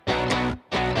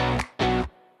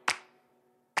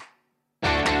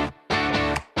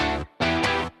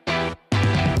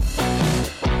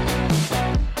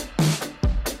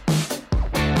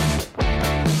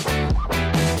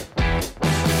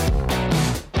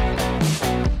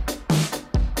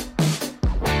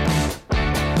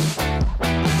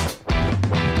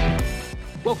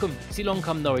Welcome to the Long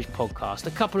Come Norwich podcast, a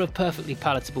couple of perfectly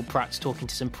palatable prats talking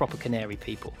to some proper Canary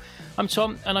people. I'm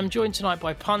Tom, and I'm joined tonight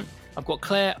by Punt. I've got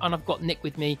Clare and I've got Nick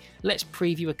with me. Let's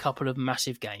preview a couple of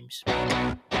massive games.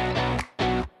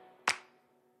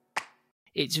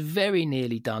 It's very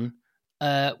nearly done.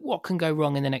 What can go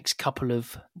wrong in the next couple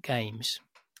of games?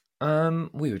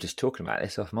 We were just talking about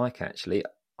this off mic, actually.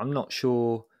 I'm not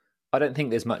sure. I don't think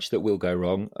there's much that will go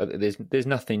wrong. There's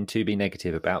nothing to be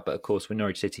negative about, but of course we're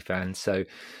Norwich City fans, so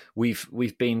we've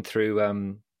been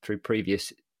through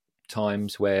previous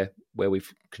times where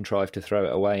we've contrived to throw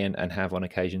it away and have on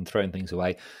occasion thrown things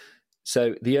away.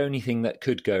 So the only thing that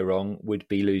could go wrong would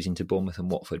be losing to Bournemouth and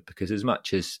Watford, because as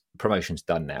much as promotion's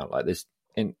done now, like there's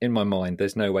in my mind,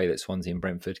 there's no way that Swansea and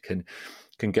Brentford can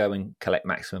go and collect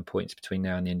maximum points between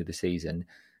now and the end of the season.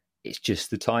 It's just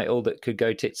the title that could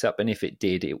go tits up, and if it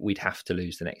did, we'd have to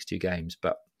lose the next two games.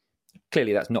 But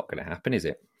clearly, that's not going to happen, is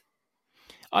it?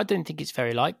 I don't think it's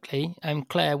very likely.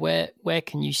 Claire, where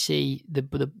can you see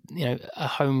the a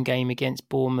home game against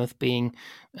Bournemouth being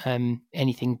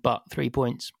anything but 3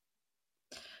 points?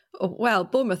 Well,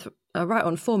 Bournemouth are right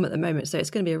on form at the moment, so it's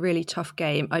going to be a really tough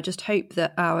game. I just hope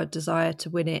that our desire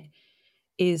to win it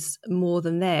is more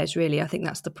than theirs, really. I think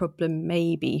that's the problem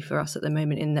maybe for us at the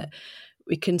moment, in that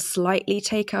we can slightly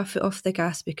take our foot off the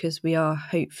gas because we are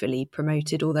hopefully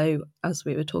promoted. Although, as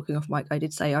we were talking off mic, I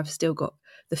did say I've still got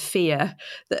the fear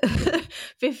that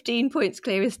 15 points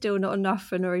clear is still not enough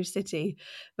for Norwich City.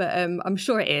 But I'm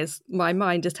sure it is. My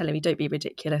mind is telling me, don't be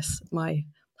ridiculous. My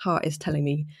heart is telling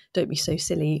me, don't be so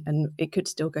silly, and it could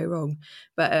still go wrong.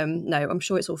 But no, I'm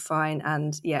sure it's all fine.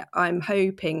 And yeah, I'm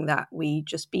hoping that we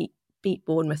just beat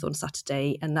Bournemouth on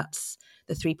Saturday, and that's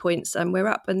the 3 points, and we're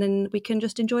up, and then we can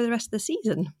just enjoy the rest of the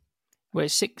season. Well,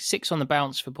 it's six on the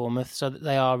bounce for Bournemouth, so that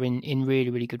they are in really,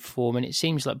 really good form. And it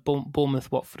seems like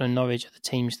Bournemouth, Watford and Norwich are the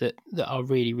teams that are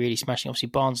really, really smashing. Obviously,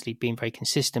 Barnsley being very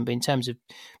consistent, but in terms of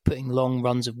putting long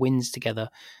runs of wins together,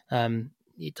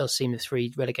 it does seem the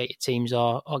three relegated teams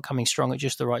are coming strong at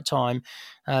just the right time.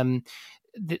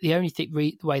 The only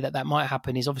way that might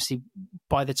happen is obviously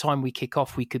by the time we kick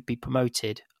off, we could be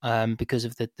promoted because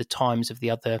of the times of the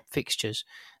other fixtures.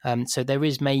 So there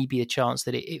is maybe a chance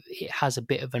that it has a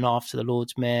bit of an after the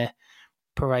Lord's Mayor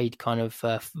parade kind of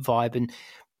vibe. And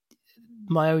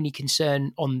my only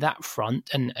concern on that front,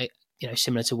 and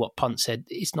similar to what Punt said,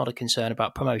 it's not a concern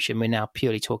about promotion. We're now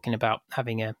purely talking about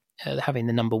having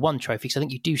the number one trophy, because I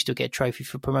think you do still get a trophy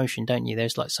for promotion, don't you?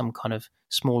 There's like some kind of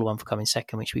smaller one for coming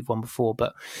second, which we've won before,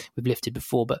 but we've lifted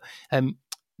before. But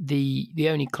the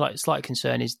only slight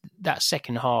concern is that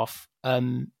second half.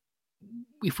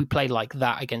 If we play like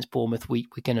that against Bournemouth, we're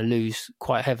going to lose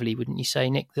quite heavily, wouldn't you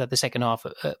say, Nick? The second half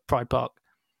at Pride Park.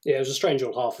 Yeah, it was a strange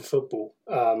old half of football.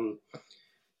 I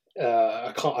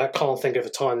can't think of a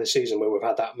time this season where we've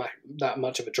had that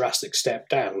much of a drastic step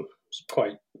down. It's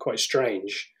quite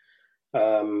strange.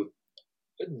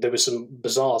 There were some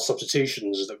bizarre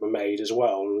substitutions that were made as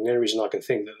well, and the only reason I can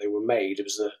think that they were made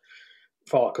was that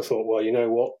Farker thought, well, you know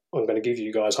what, I'm going to give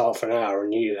you guys half an hour,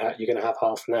 and you're going to have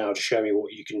half an hour to show me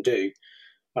what you can do.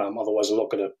 Otherwise, I'm not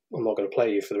going to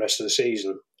play you for the rest of the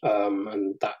season.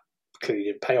 And that clearly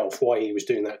did pay off. Why he was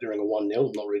doing that during a 1-0,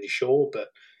 I'm not really sure, but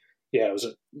yeah, it was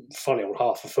a funny old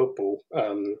half of football,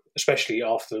 especially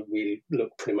after we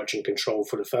looked pretty much in control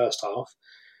for the first half.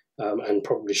 And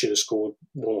probably should have scored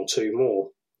one or two more.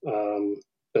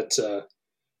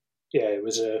 It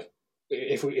was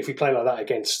if we play like that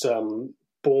against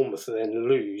Bournemouth and then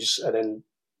lose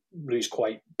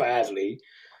quite badly,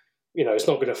 it's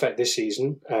not going to affect this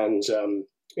season. And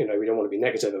we don't want to be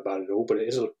negative about it all, but it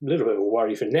is a little bit of a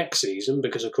worry for next season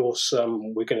because, of course,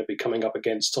 we're going to be coming up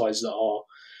against sides that are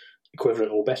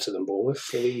equivalent or better than Bournemouth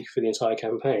for the entire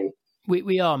campaign.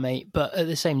 We are, mate, but at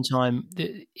the same time,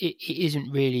 it isn't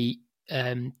really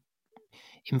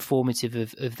informative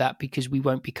of that, because we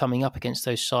won't be coming up against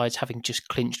those sides having just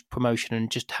clinched promotion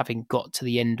and just having got to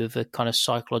the end of a kind of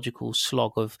psychological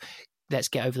slog of let's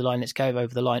get over the line, let's go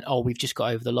over the line. Oh, we've just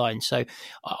got over the line. So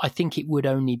I think it would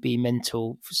only be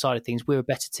mental side of things. We're a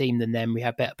better team than them. We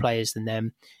have better players than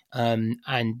them.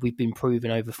 And we've been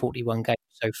proven over 41 games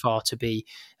so far to be,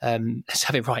 let's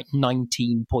have it right,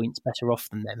 19 points better off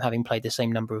than them, having played the same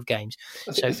number of games.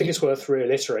 I think it's worth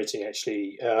reiterating,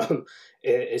 actually.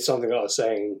 It's something that I was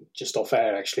saying just off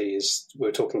air, actually, is we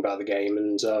were talking about the game,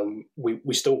 and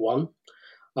we still won.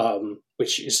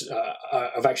 Which is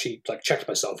I've actually checked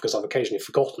myself because I've occasionally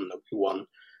forgotten that we won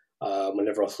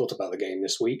whenever I thought about the game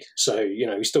this week. So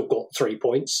we still got 3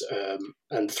 points,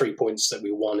 and 3 points that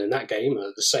we won in that game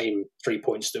are the same 3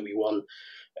 points that we won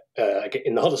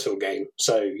in the Huddersfield game.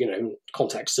 So in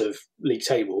context of league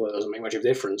table, it doesn't make much of a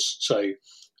difference. So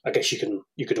I guess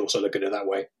you could also look at it that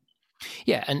way.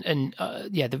 Yeah, and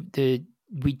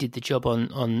we did the job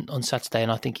on Saturday,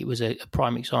 and I think it was a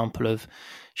prime example of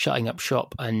shutting up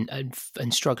shop and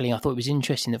struggling. I thought it was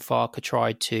interesting that Farke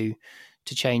tried to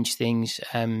change things,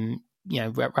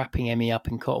 wrapping Emmy up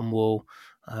in cotton wool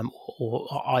or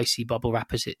icy bubble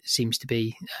wrap, as it seems to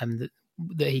be,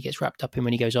 that he gets wrapped up in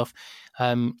when he goes off,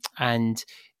 and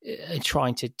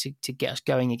trying to get us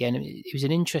going again. It was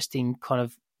an interesting kind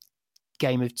of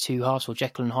game of two halves for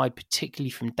Jekyll and Hyde, particularly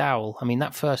from Dowell. I mean,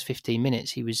 that first 15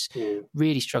 minutes, he was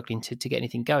really struggling to get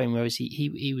anything going, whereas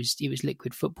he was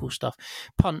liquid football stuff.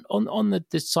 Punt, on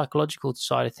the psychological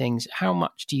side of things, how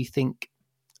much do you think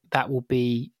that will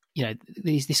be?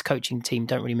 This coaching team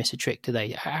don't really miss a trick, do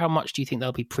they? How much do you think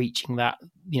they'll be preaching that,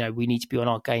 we need to be on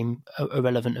our game,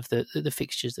 irrelevant of the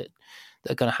fixtures that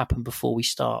are going to happen before we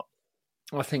start?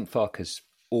 I think Farke's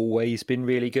always been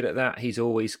really good at that. He's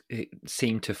always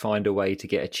seemed to find a way to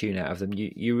get a tune out of them.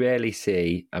 You rarely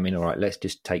see, all right, let's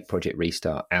just take Project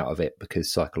Restart out of it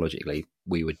because psychologically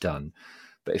we were done.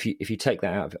 But if you take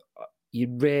that out of it, you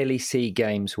rarely see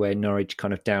games where Norwich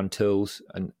kind of down tools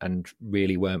and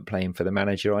really weren't playing for the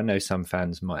manager. I know some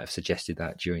fans might have suggested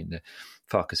that during the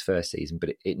Farke's first season, but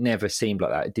it never seemed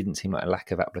like that. It didn't seem like a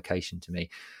lack of application to me.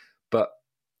 But,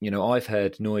 I've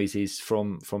heard noises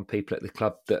from people at the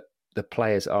club that the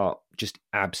players are just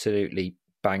absolutely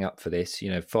bang up for this.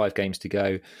 5 games to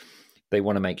go. They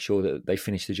want to make sure that they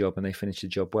finish the job and they finish the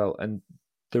job well. And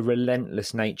the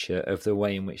relentless nature of the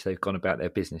way in which they've gone about their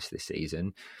business this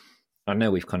season, I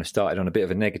know we've kind of started on a bit of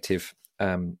a negative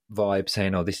vibe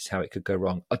saying, oh, this is how it could go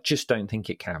wrong. I just don't think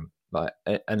it can. I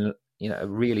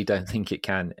really don't think it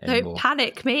can anymore. Don't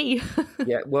panic me.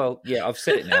 I've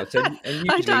said it now. So,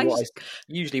 and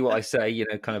usually what I say,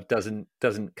 kind of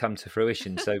doesn't come to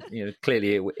fruition. So,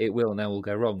 clearly it will now all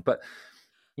go wrong. But,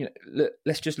 look,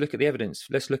 let's just look at the evidence.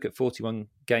 Let's look at 41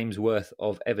 games worth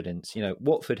of evidence.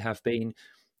 Watford have been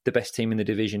the best team in the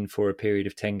division for a period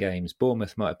of 10 games.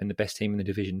 Bournemouth might have been the best team in the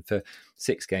division for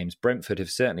 6 games. Brentford have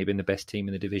certainly been the best team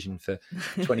in the division for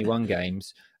 21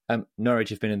 games. Norwich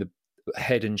have been in the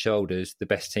head and shoulders the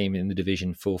best team in the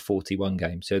division for 41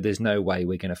 games. So there's no way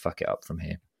we're going to fuck it up from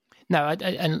here. No,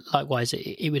 and likewise,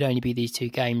 it would only be these 2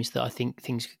 games that I think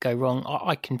things could go wrong.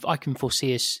 I can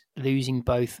foresee us losing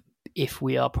both if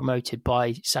we are promoted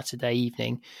by Saturday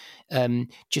evening,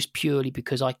 just purely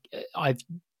because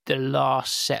the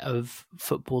last set of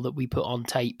football that we put on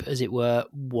tape, as it were,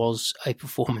 was a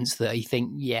performance that I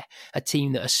think, a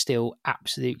team that are still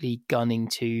absolutely gunning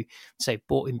to, say,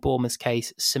 in Bournemouth's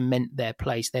case, cement their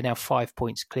place. They're now 5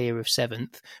 points clear of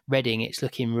 7th. Reading, it's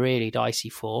looking really dicey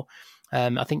for.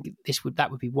 I think that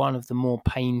would be one of the more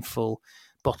painful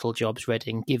bottle jobs,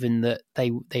 Reading, given that they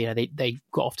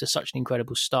got off to such an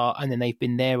incredible start and then they've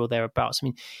been there or thereabouts. I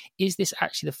mean, is this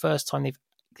actually the first time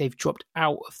they've dropped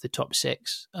out of the top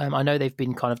 6? I know they've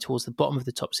been kind of towards the bottom of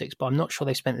the top 6, but I'm not sure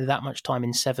they've spent that much time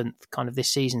in 7th kind of this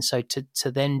season. So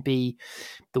to then be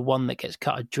the one that gets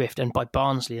cut adrift, and by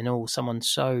Barnsley and all, someone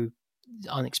so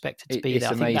unexpected to be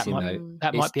there. It's amazing,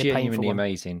 that might be a painful one. It's genuinely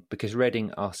amazing because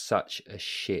Reading are such a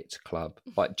shit club.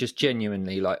 Like, just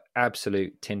genuinely, like,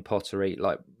 absolute tin pottery,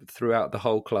 like, throughout the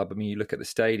whole club. I mean, you look at the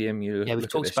stadium. We've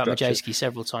talked about Majewski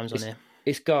several times on here.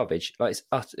 It's garbage. Like, it's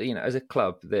utter, as a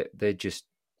club, they're just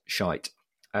shite.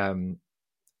 And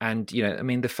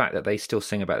the fact that they still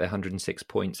sing about their 106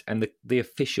 points, and the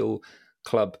official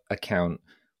club account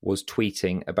was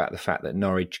tweeting about the fact that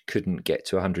Norwich couldn't get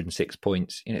to 106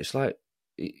 points. It's like,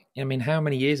 how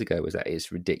many years ago was that?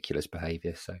 It's ridiculous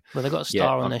behaviour. So, well, they got a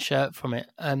star on their shirt from it.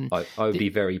 I would be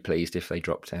very pleased if they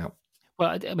dropped out.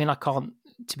 Well, I can't,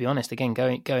 to be honest, again,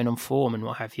 going on form and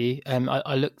what have you.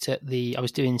 I looked at I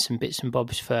was doing some bits and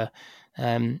bobs for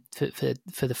the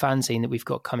fanzine that we've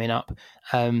got coming up,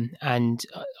 and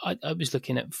I was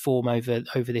looking at form over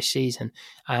this season,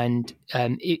 and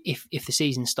if the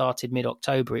season started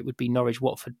mid-October, it would be Norwich,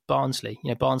 Watford, Barnsley.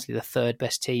 Barnsley, the 3rd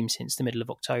best team since the middle of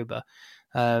October,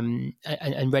 and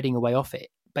Reading away off it.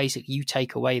 Basically, you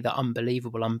take away that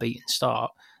unbelievable unbeaten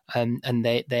start, and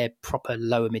they're proper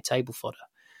lower mid-table fodder.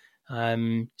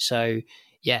 I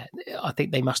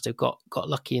think they must have got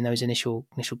lucky in those initial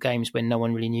games when no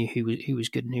one really knew who was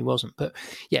good and who wasn't. But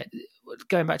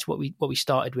going back to what we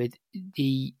started with,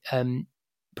 the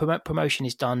promotion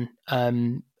is done.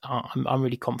 I'm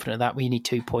really confident of that. We need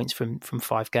 2 points from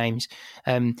 5 games.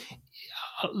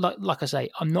 Like I say,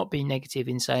 I'm not being negative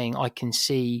in saying I can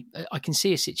see a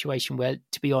situation where,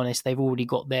 to be honest, they've already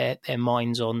got their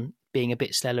minds on being a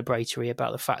bit celebratory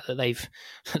about the fact that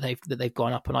they've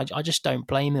gone up, and I just don't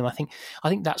blame them. I think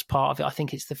that's part of it. I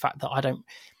think it's the fact that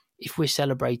if we're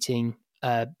celebrating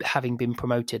having been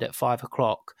promoted at 5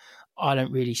 o'clock, I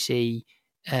don't really see.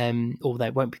 Or they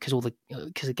won't because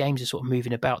the games are sort of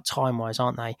moving about time wise,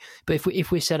 aren't they? But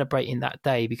if we're celebrating that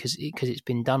day because it's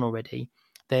been done already,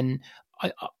 then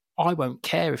I won't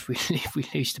care if we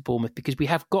lose to Bournemouth, because we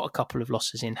have got a couple of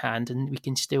losses in hand and we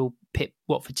can still pip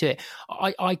Watford to it.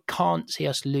 I can't see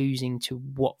us losing to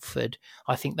Watford.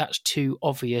 I think that's too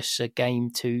obvious a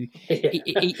game to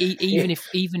even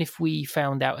if we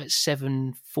found out at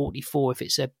 7:44 if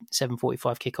it's a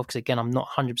 7:45 kickoff, because again I'm not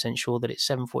 100% sure that it's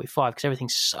 7:45 because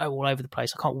everything's so all over the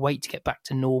place. I can't wait to get back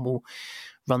to normal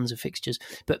runs of fixtures.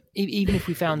 But even if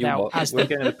we found out as we're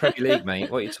going to the Premier League,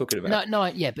 mate, what are you talking about?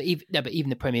 But even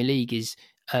the Premier League is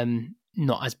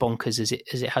not as bonkers as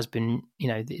it has been,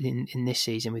 in this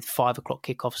season with 5 o'clock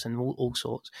kickoffs and all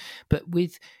sorts. But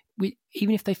with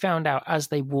even if they found out as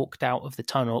they walked out of the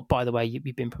tunnel, by the way,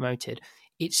 you've been promoted,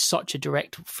 it's such a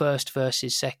direct first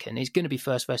versus second. It's going to be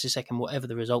first versus second, whatever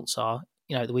the results are,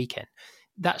 at the weekend.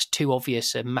 That's too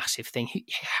obvious a massive thing.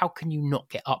 How can you not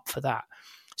get up for that?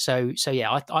 So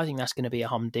yeah, I think that's going to be a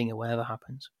humdinger whatever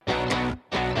happens.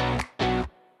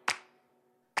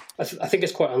 I think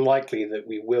it's quite unlikely that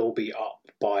we will be up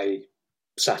by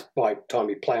the time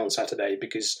we play on Saturday,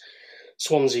 because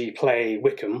Swansea play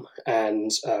Wickham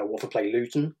and Watford play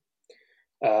Luton.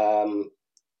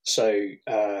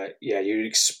 You'd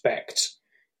expect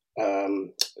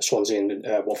Swansea and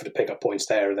Watford to pick up points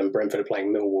there, and then Brentford are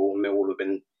playing Millwall, and Millwall have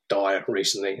been dire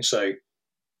recently. So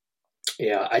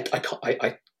yeah,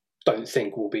 I don't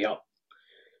think we'll be up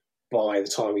by the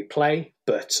time we play,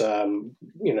 but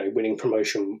winning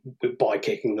promotion by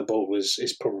kicking the ball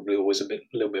is probably always a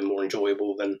little bit more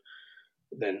enjoyable than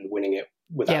winning it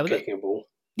without kicking a ball.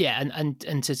 Yeah,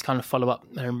 and to kind of follow up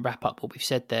and wrap up what we've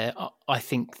said there, I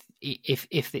think if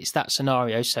it's that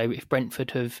scenario, so if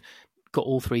Brentford have got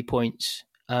all 3 points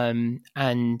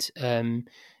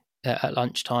at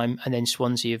lunchtime, and then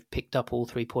Swansea have picked up all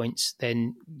 3 points,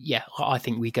 then yeah, I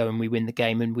think we go and we win the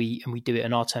game and we do it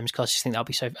on our terms. Because I just think that'll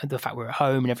be so. The fact we're at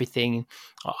home and everything,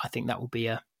 I think that will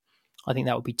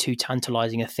be too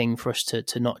tantalising a thing for us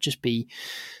to not just be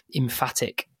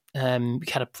emphatic. We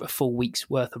had a full week's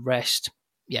worth of rest.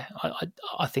 Yeah,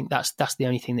 I think that's the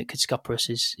only thing that could scupper us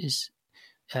is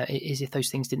if those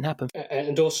things didn't happen.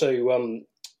 And also,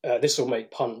 this will make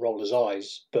Punt roll his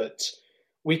eyes, but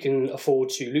we can afford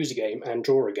to lose a game and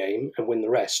draw a game and win the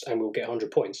rest, and we'll get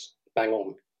 100 points. Bang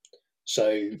on.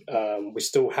 So we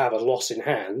still have a loss in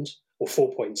hand, or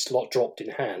 4 points dropped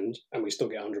in hand, and we still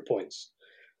get 100 points.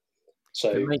 So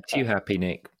if it makes you happy,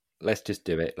 Nick, let's just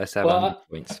do it. Let's have 100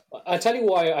 points. I tell you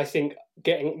why I think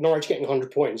Norwich getting 100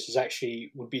 points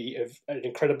would be an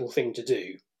incredible thing to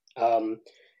do.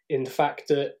 In the fact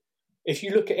that if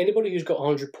you look at anybody who's got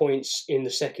 100 points in the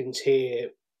second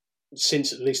tier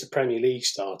since at least the Premier League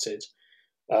started,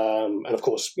 and of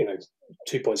course,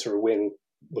 2 points for a win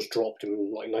was dropped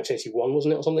in like 1981,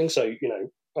 wasn't it, or something? So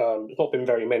there's not been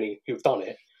very many who've done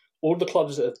it. All the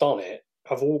clubs that have done it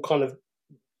have all kind of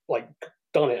like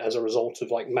done it as a result of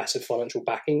like massive financial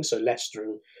backing. So Leicester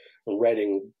and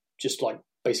Reading just like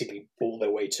basically bought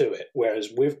their way to it, whereas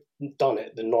we've done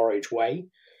it the Norwich way.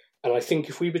 And I think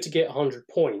if we were to get 100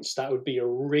 points, that would be a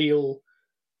real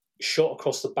shot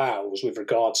across the bows with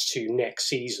regards to next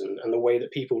season and the way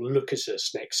that people look at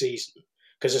us next season.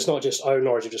 Because it's not just,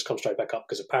 Norwich have just come straight back up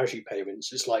because of parachute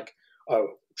payments. It's like, oh,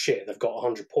 shit, they've got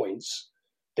 100 points.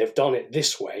 They've done it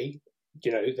this way.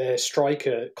 Their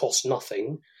striker costs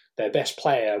nothing. Their best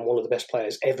player, and one of the best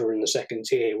players ever in the second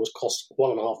tier, was cost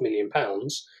 £1.5 million.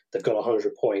 They've got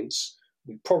 100 points.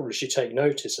 We probably should take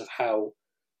notice of how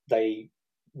they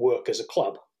work as a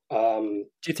club. Do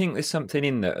you think there's something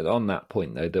in that on that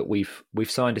point though, that we've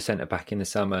signed a centre back in the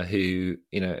summer who,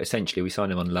 essentially we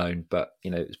signed him on loan, but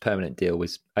his permanent deal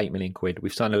was £8 million.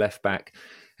 We've signed a left back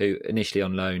who initially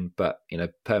on loan, but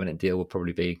permanent deal will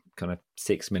probably be kind of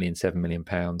 £6 million, £7 million.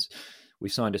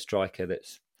 We've signed a striker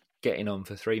that's getting on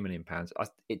for £3 million.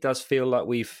 It does feel like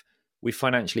we've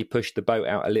financially pushed the boat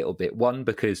out a little bit. One,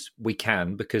 because we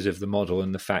can, because of the model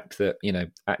and the fact that,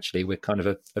 actually we're kind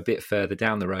of a bit further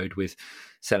down the road with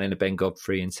selling a Ben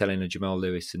Godfrey and selling a Jamal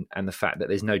Lewis and the fact that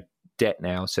there's no debt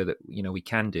now so that, we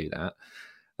can do that.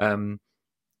 And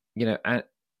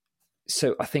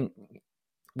so I think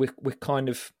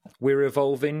we're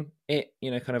evolving it,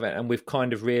 and we've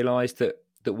kind of realised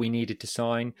that we needed to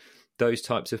sign those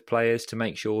types of players to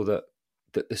make sure that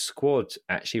the squad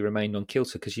actually remained on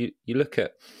kilter. Because you look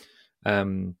at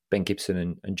Ben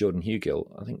Gibson and Jordan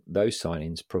Hugill, I think those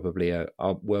signings probably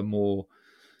were more,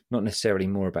 not necessarily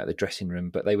more about the dressing room,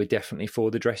 but they were definitely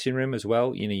for the dressing room as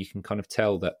well. You can kind of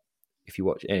tell that if you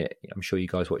watch it, I'm sure you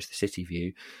guys watch the City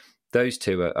View, those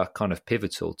two are kind of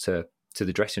pivotal to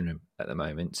the dressing room at the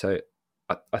moment. So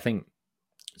I think,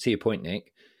 to your point,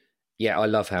 Nick, yeah, I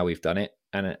love how we've done it,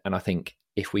 and I think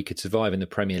if we could survive in the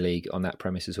Premier League on that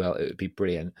premise as well, it would be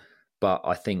brilliant. But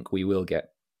I think we will get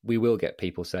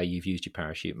people say you've used your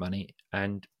parachute money,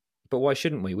 but why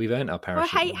shouldn't we? We've earned our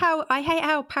parachute. Well, I hate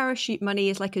how parachute money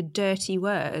is like a dirty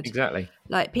word. Exactly.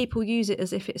 Like people use it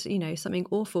as if it's something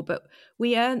awful, but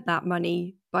we earned that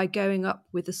money by going up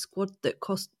with a squad that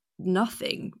cost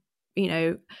nothing.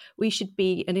 We should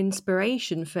be an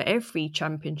inspiration for every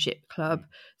Championship club,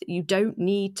 that you don't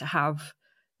need to have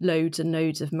loads and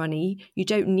loads of money. You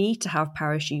don't need to have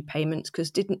parachute payments, because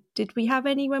did we have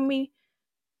any when we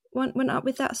went up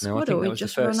with that squad? No, I think or that we was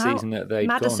just the first run out? season that they'd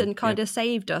Maddison gone. kind of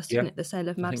saved us, didn't it? The sale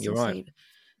of Maddison. I think you're right. saved.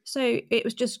 So it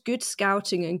was just good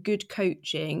scouting and good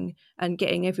coaching and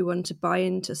getting everyone to buy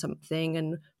into something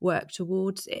and work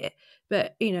towards it.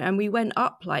 But, and we went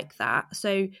up like that.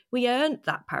 So we earned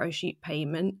that parachute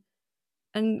payment.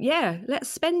 And yeah, let's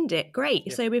spend it. Great.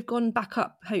 Yeah. So we've gone back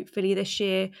up, hopefully, this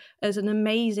year as an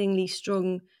amazingly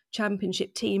strong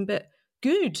Championship team. But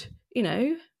good,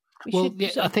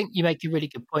 I think you make a really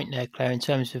good point there, Claire, in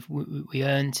terms of we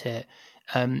earned it,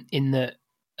 in that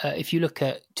if you look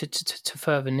at, to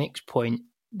further Nick's point,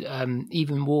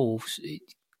 even Wolves,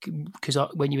 because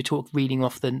when you were reading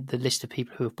off the list of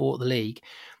people who have bought the league,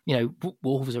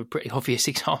 Wolves are a pretty obvious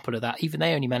example of that. Even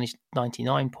they only managed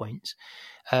 99 points.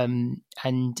 And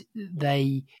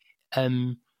they,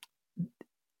 the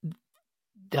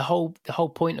whole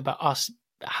point about us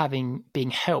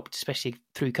being helped, especially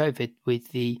through COVID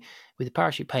with the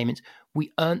parachute payments,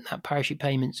 we earned that parachute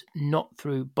payments not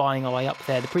through buying our way up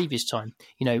there the previous time.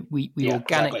 We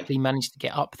organically managed to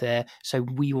get up there, so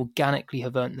we organically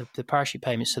have earned the parachute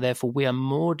payments. So therefore, we are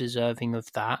more deserving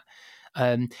of that.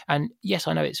 And yes,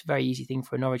 I know it's a very easy thing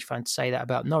for a Norwich fan to say that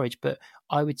about Norwich, but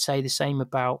I would say the same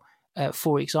about,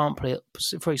 for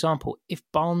example, if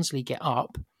Barnsley get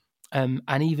up. And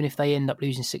even if they end up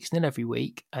losing 6-0 every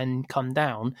week and come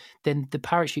down, then the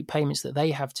parachute payments that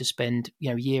they have to spend,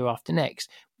 year after next,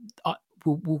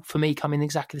 will for me come in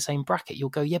exactly the same bracket. You'll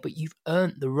go, yeah, but you've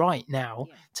earned the right now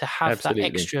to have Absolutely.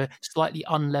 That extra, slightly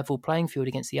unlevel playing field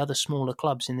against the other smaller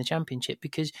clubs in the Championship,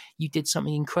 because you did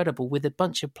something incredible with a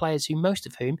bunch of players most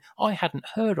of whom I hadn't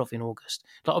heard of in August.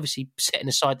 Like, obviously, setting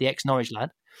aside the ex-Norwich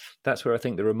lad. That's where I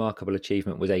think the remarkable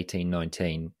achievement was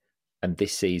 18-19. And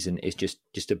this season is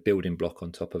just a building block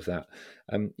on top of that.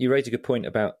 You raised a good point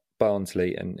about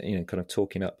Barnsley and kind of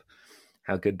talking up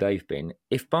how good they've been.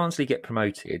 If Barnsley get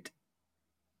promoted,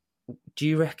 do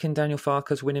you reckon Daniel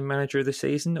Farke's winning manager of the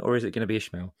season, or is it going to be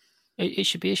Ishmael? It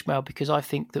should be Ishmael, because I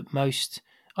think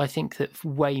that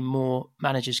way more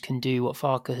managers can do what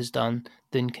Farke has done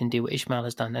than can do what Ishmael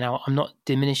has done. And now, I'm not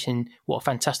diminishing what a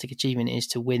fantastic achievement it is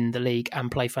to win the league and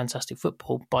play fantastic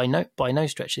football by no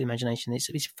stretch of the imagination. It's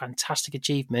a fantastic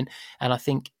achievement, and I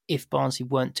think if Barnsley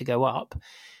weren't to go up,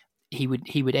 he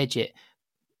would edge it.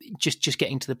 Just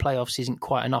getting to the playoffs isn't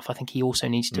quite enough. I think he also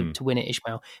needs to win it,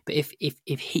 Ishmael. But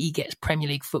if he gets Premier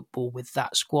League football with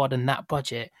that squad and that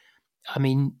budget, I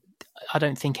mean, I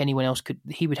don't think anyone else could.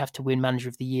 He would have to win Manager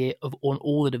of the Year on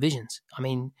all the divisions. I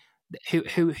mean,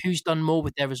 who's done more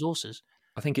with their resources?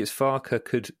 I think it's Farke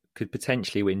could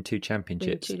potentially win 2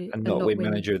 championships and not win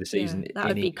Manager of the Season. Yeah, that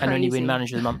would be crazy. And only win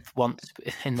Manager of the Month once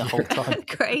in the whole time.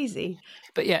 Crazy.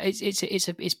 But yeah,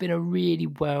 it's been a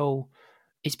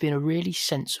really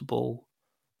sensible,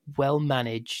 well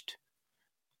managed,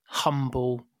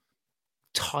 humble,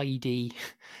 tidy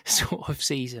sort of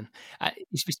season.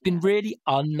 It's been really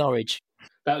un-Norwich.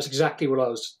 That was exactly what I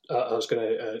was going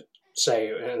to say.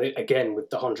 And again, with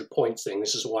the 100 points thing,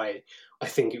 this is why I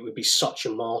think it would be such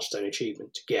a milestone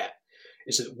achievement to get,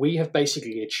 is that we have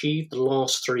basically achieved the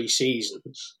last 3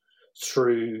 seasons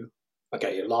through,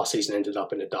 last season ended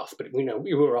up in a duff, but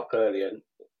we were up earlier and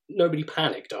nobody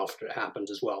panicked after it happened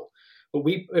as well. But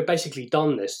we've basically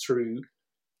done this through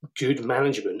good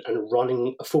management and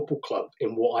running a football club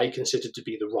in what I consider to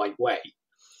be the right way.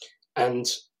 And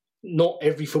not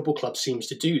every football club seems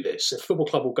to do this. A football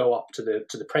club will go up to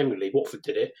the Premier League. Watford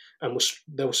did it, and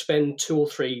they'll spend 2 or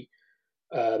 3,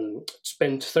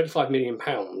 spend £35 million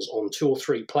on 2 or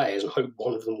 3 players and hope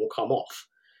one of them will come off,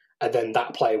 and then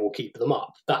that player will keep them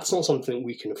up. That's not something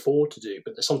we can afford to do,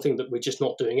 but there's something that we're just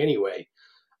not doing anyway.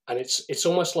 And it's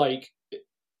almost like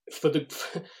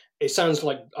it sounds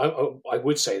like I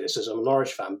would say this as a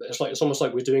Norwich fan, but it's almost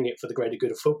like we're doing it for the greater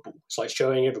good of football. It's like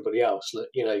showing everybody else that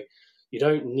you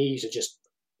don't need to just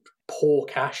pour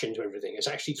cash into everything. It's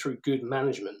actually through good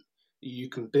management you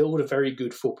can build a very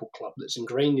good football club that's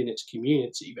ingrained in its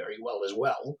community very well as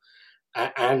well,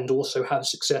 and also have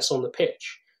success on the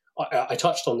pitch. I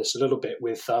touched on this a little bit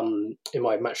with in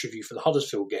my match review for the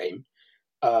Huddersfield game,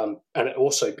 and it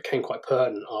also became quite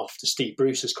pertinent after Steve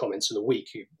Bruce's comments in the week.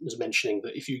 He was mentioning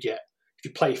that if you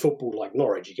play football like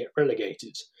Norwich, you get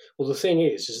relegated. Well, the thing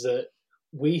is that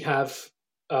we have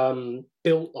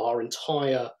built our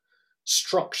entire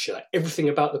structure. Everything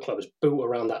about the club is built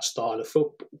around that style of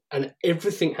football, and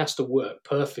everything has to work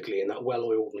perfectly in that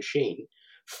well-oiled machine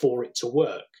for it to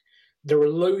work. There are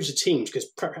loads of teams, because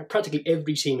practically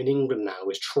every team in England now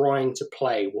is trying to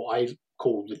play what I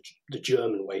call the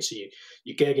German way. So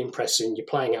you're gegenpressing, you're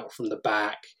playing out from the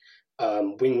back,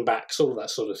 wing backs, all of that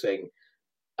sort of thing.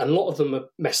 And a lot of them are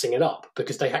messing it up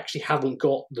because they actually haven't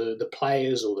got the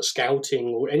players or the scouting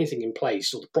or anything in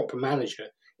place, or the proper manager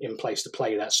in place to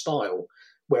play that style,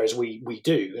 whereas we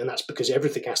do. And that's because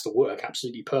everything has to work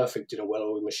absolutely perfect in a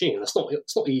well-oiled machine. And it's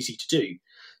not easy to do.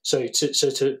 So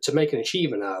to make an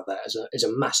achievement out of that is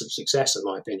a massive success, in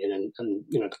my opinion, and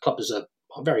the club is a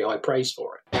very high praise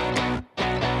for it.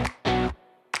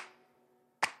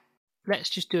 Let's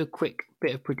just do a quick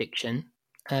bit of prediction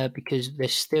because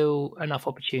there's still enough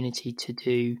opportunity to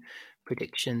do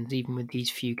predictions, even with these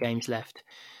few games left.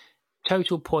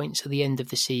 Total points at the end of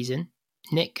the season.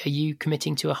 Nick, are you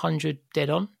committing to 100 dead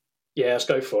on? Yeah, let's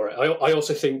go for it. I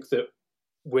also think that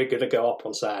we're going to go up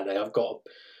on Saturday. I've got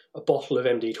a bottle of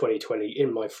MD 2020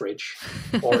 in my fridge,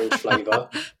 orange flavour,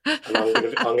 and I'm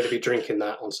going to be drinking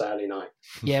that on Saturday night.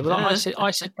 Yeah, but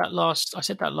I said that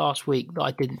last week that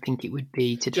I didn't think it would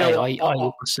be today. I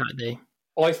on Saturday.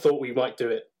 I thought we might do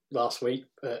it last week,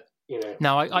 but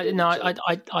No,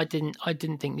 I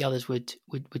didn't think the others would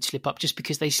slip up, just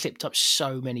because they slipped up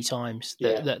so many times.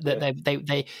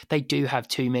 They do have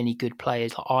too many good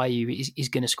players. Like Ayew is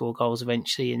going to score goals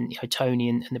eventually, and Tony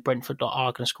and the Brentford lot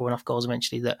are going to score enough goals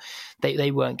eventually that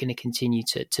they weren't going to continue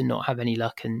to not have any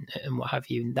luck and what have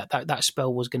you. And that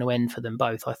spell was going to end for them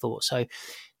both, I thought. So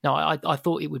no, I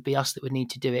thought it would be us that would need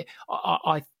to do it.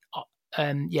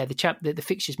 The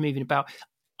fixtures moving about.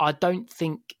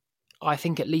 I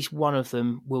think at least one of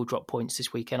them will drop points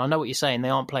this weekend. I know what you're saying. They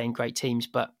aren't playing great teams,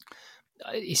 but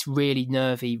it's really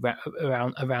nervy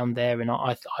around there. And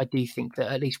I do think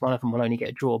that at least one of them will only get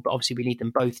a draw. But obviously, we need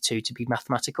them both to be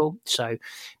mathematical. So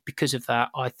because of that,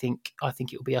 I think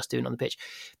it will be us doing it on the pitch.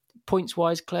 Points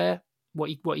wise, Claire, what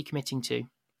are you committing to?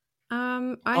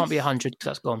 Can't be 100 because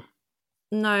that's gone.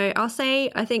 No, I'll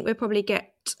say I think we'll probably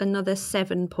get another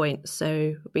 7 points. So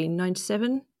it'll be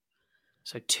 97.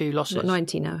 So 2 losses. Not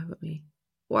 90 now.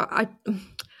 Well,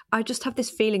 I just have this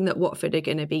feeling that Watford are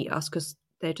going to beat us because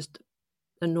they're just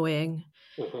annoying,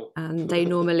 and they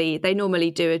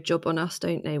normally do a job on us,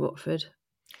 don't they, Watford?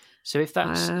 So if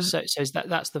that's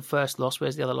that's the first loss,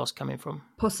 where's the other loss coming from?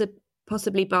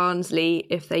 Possibly Barnsley,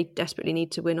 if they desperately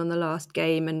need to win on the last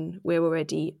game, and we're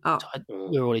already up.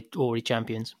 We're already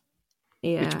champions.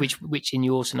 Yeah. Which in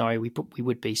your scenario we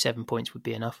would be 7 points would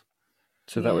be enough.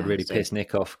 So that would really piss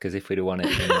Nick off, because if we'd have won it,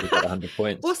 then we'd got 100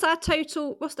 points. What's our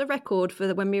total? What's the record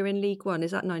for when we were in League One? Is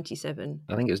that 97?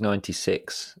 I think it was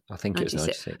 96. It was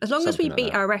 96. As long as we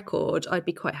beat our record, I'd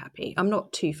be quite happy. I'm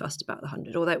not too fussed about the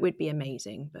 100, although it would be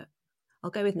amazing, but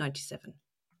I'll go with 97.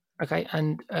 Okay,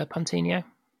 and Puntinho?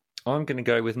 I'm going to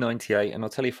go with 98, and I'll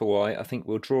tell you for why. I think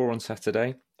we'll draw on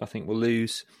Saturday. I think we'll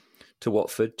lose to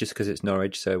Watford just because it's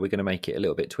Norwich, so we're going to make it a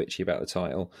little bit twitchy about the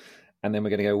title. And then we're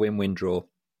going to go win-win draw.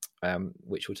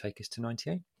 Which will take us to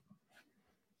 98.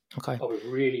 Okay. I was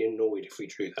really annoyed if we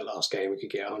drew that last game. We could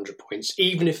get 100 points,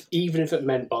 even if it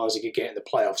meant Barnsley could get in the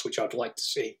playoffs, which I'd like to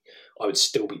see. I would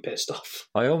still be pissed off.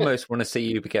 I almost want to see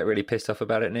you get really pissed off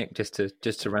about it, Nick, just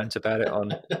to rant about it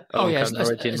on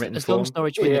Norwich in written form.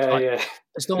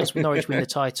 As long as Norwich win the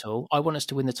title, I want us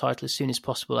to win the title as soon as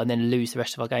possible and then lose the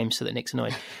rest of our games so that Nick's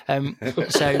annoyed.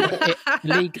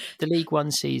 The League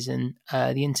One season,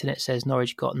 the internet says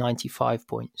Norwich got 95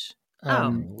 points.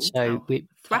 I'm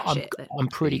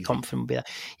pretty confident we'll be there.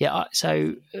 Yeah.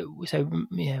 So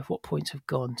what points have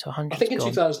gone to 100? I think in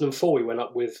 2004 we went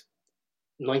up with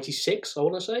 96. I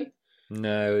want to say.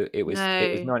 No, it was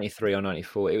 93 or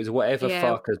 94. It was whatever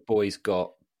Farker's boys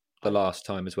got the last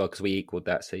time as well, because we equalled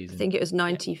that season. I think it was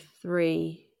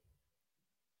 93.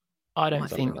 I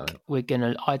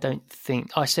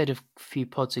said a few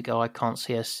pods ago, I can't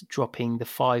see us dropping the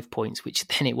 5 points, which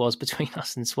then it was between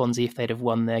us and Swansea if they'd have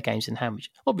won their games in hand, which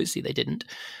obviously they didn't.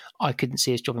 I couldn't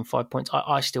see us dropping 5 points.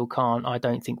 I still can't. I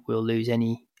don't think we'll lose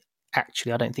any.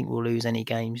 Actually, I don't think we'll lose any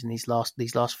games in these last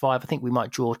 5. I think we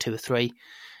might draw 2 or 3.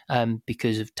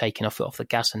 because of taking our foot off the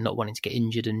gas and not wanting to get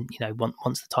injured. And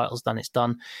once the title's done, it's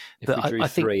done. If we drew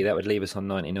 3, that would leave us on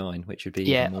 99, which would be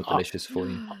even more delicious for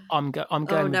you. I'm going.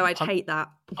 Oh no, I'd hate that.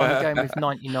 I'm going with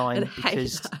 99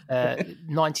 because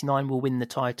 99 will win the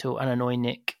title and annoy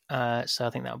Nick. So I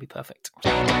think that would be perfect.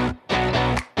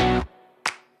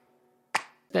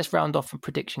 Let's round off from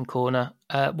prediction corner.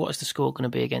 What is the score going to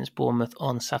be against Bournemouth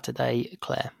on Saturday,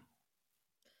 Claire?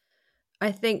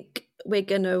 I think we're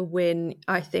going to win.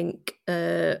 I think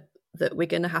that we're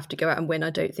going to have to go out and win.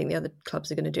 I don't think the other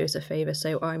clubs are going to do us a favour.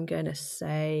 So I'm going to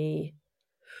say,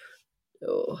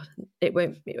 it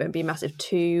won't be massive.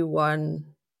 2-1.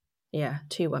 Yeah,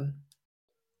 2-1.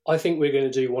 I think we're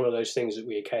going to do one of those things that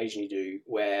we occasionally do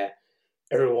where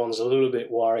everyone's a little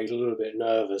bit worried, a little bit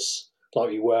nervous, like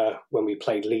we were when we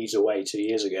played Leeds away 2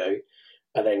 years ago,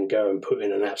 and then go and put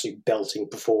in an absolute belting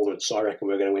performance. So I reckon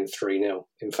we're going to win 3-0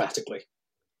 emphatically.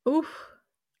 Oof.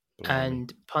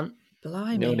 And Punt?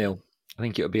 Blimey. 0-0. I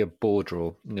think it'll be a bore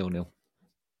draw, 0-0.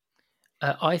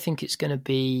 I think it's going to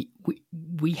be...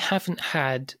 We haven't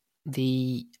had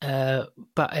the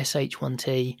but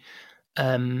SH1T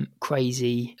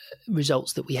crazy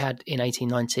results that we had in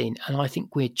 18-19, and I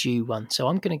think we're due one. So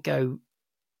I'm going to go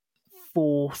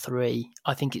 4-3.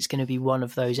 I think it's going to be one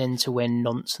of those end-to-end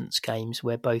nonsense games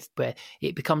where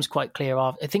it becomes quite clear.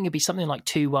 I think it'd be something like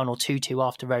 2-1 or 2-2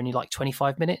 after only like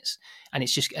 25 minutes, and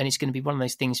it's going to be one of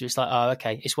those things where it's like, oh,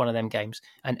 okay, it's one of them games,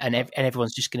 and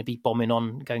everyone's just going to be bombing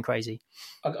on, going crazy.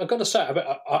 I've got to say,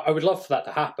 I would love for that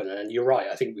to happen, and you're right.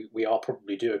 I think we are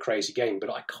probably due a crazy game, but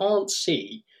I can't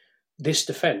see this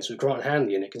defence with Grant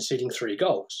Hanley in it conceding 3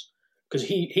 goals, because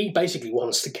he basically won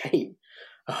us the game.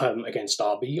 Against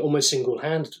Derby, almost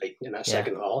single-handedly in that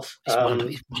second half. He's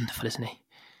wonderful, isn't he?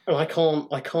 And I can't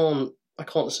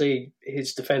see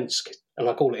his defence, and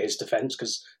I call it his defence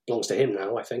because it belongs to him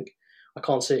now. I think I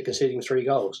can't see it conceding 3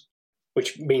 goals,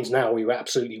 which means now we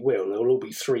absolutely will, and there will all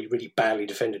be 3 really badly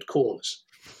defended corners.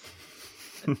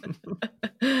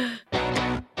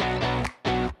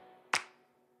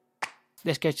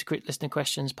 Let's go to quick listener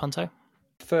questions, Punto.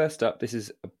 First up, this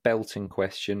is a belting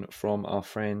question from our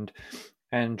friend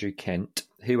Andrew Kent,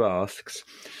 who asks,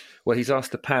 well, he's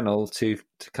asked the panel to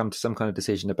come to some kind of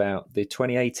decision about the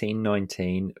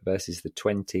 2018-19 versus the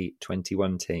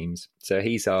 2021 teams. So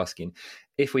he's asking,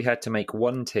 if we had to make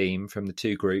one team from the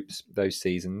 2 groups, those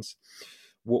seasons,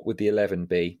 what would the 11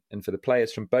 be? And for the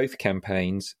players from both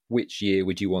campaigns, which year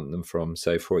would you want them from?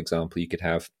 So, for example, you could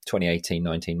have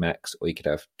 2018-19 max, or you could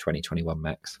have 2021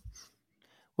 max.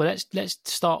 Well, let's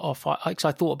start off, because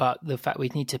I thought about the fact we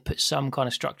need to put some kind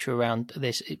of structure around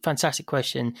this. Fantastic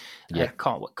question. Yeah.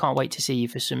 Can't wait to see you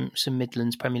for some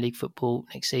Midlands Premier League football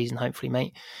next season, hopefully,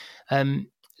 mate.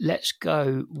 Let's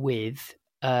go with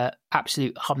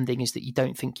absolute humdingers that you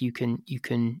don't think you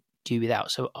can do without.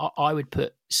 So I would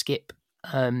put Skip,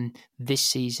 this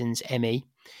season's Emmy,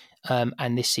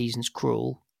 and this season's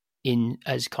Cruel in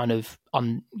as kind of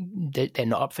they're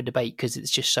not up for debate because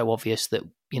it's just so obvious that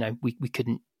we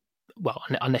couldn't. Well,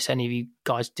 unless any of you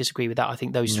guys disagree with that, I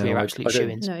think those 3 are absolute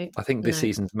shoo-ins. No, I think this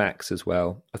season's Max as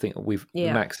well. I think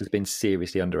Max has been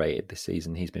seriously underrated this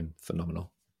season. He's been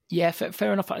phenomenal. Yeah,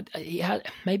 fair enough.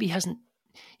 Maybe he hasn't.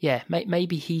 Yeah,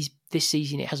 maybe this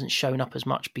season it hasn't shown up as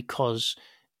much because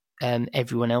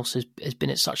everyone else has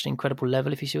been at such an incredible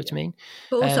level. If you see what I mean.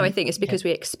 But also, I think it's because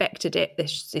we expected it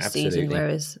this season,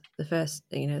 whereas the first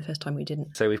time we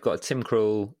didn't. So we've got Tim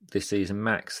Krul this season,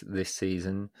 Max this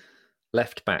season.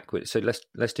 Left back, so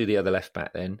let's do the other left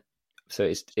back then. So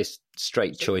it's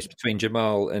straight choice between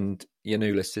Jamal and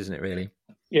Yanulis, isn't it? Really?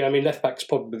 Yeah, I mean left back's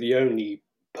probably the only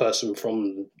person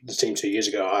from the team 2 years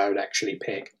ago I would actually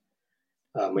pick,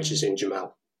 which is in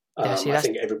Jamal. I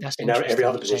think every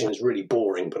other position is really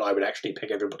boring, but I would actually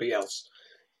pick everybody else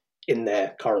in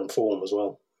their current form as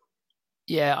well.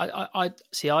 Yeah,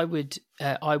 I would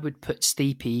put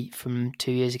Steepy from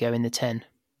 2 years ago in the 10.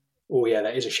 Oh yeah,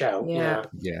 that is a shout. Yeah.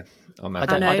 I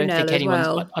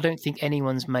don't think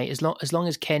anyone's mate. As long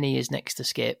as Kenny is next to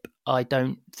Skip, I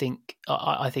don't think.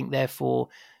 I think therefore,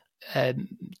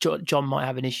 John might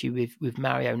have an issue with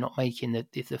Mario not making the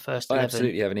first 11. I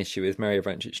absolutely have an issue with Mario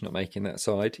Vrancic not making that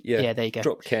side. Yeah, there you go.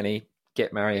 Drop Kenny,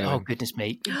 get Mario. Oh goodness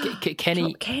me,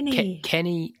 Kenny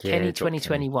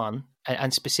 2021.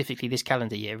 And specifically this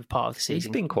calendar year of part of the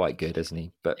season. He's been quite good, hasn't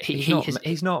he? But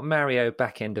he's not Mario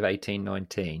back end of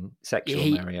 18-19, sexual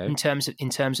Mario. In terms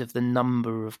of the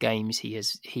number of games he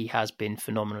has been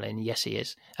phenomenal in. Yes, he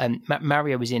is.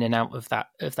 Mario was in and out of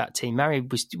that team. Mario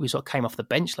came off the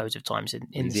bench loads of times in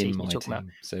the season you're talking about.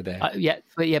 So there.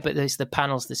 But there's the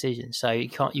panel's decision. So you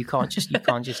can't go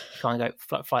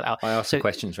fly that out. I ask the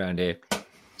questions around here.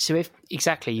 So if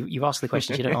exactly you ask the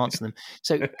questions, you don't answer them.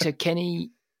 So Kenny,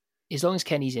 as long as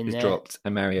Kenny's in He's there, dropped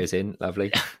and Mario's in.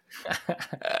 Lovely.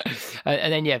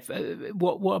 and then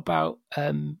what about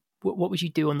what would you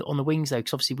do on the wings though?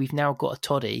 Because obviously we've now got a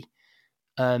Toddy.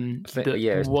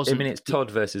 It's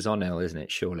Todd versus Onel, isn't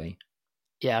it? Surely.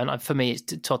 Yeah, and for me, it's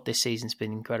Todd this season's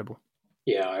been incredible.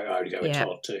 Yeah, I would go with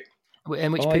Todd too.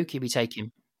 And which Pookie we take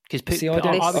him? Because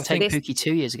I would take Pookie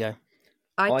 2 years ago.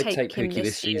 I'd take him Pookie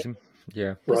this season.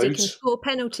 Yeah, because he can score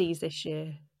penalties this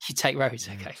year. You take Rhodes,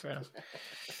 okay, fair enough.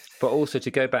 But also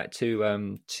to go back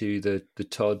to the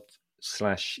Todd /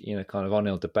 kind of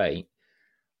Onel debate,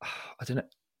 I don't know.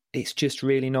 It's just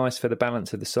really nice for the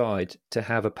balance of the side to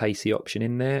have a pacey option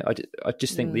in there. I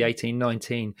just think the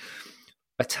 18-19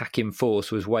 attacking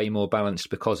force was way more balanced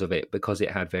because of it, because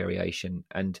it had variation.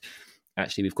 And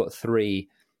actually, we've got 3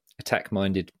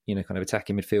 attack-minded, kind of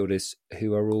attacking midfielders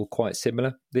who are all quite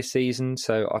similar this season.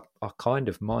 So I kind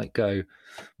of might go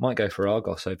for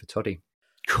Argos over Toddy.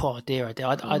 God, dear,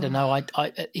 I don't know.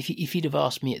 If you'd have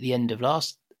asked me at the end of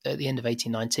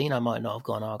 18-19, I might not have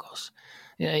gone Argos.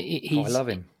 I love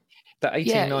him. That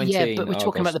 18-19. Yeah, but we're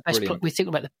talking about the best. Brilliant. We're talking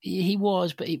about he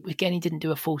was, but he didn't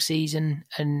do a full season,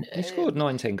 and he scored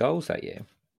 19 goals that year.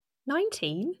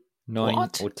 19. 9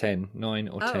 what? or 10. 9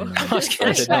 or 10. I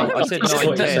said 9, 10.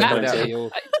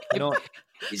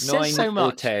 It says so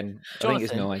much. Or 10. Jonathan, I think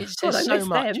it's 9. It says so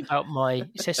much about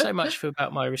it says so much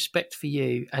about my respect for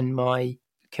you and my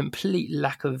complete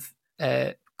lack of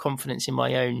confidence in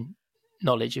my own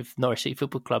knowledge of Norwich City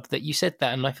Football Club that you said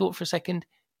that, and I thought for a second,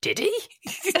 did he?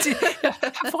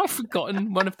 Have I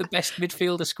forgotten one of the best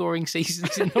midfielder scoring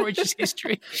seasons in Norwich's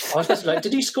history? I was going to say,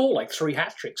 did he score like 3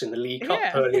 hat-tricks in the League Cup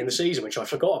early in the season, which I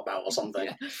forgot about or something?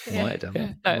 Yeah. Might have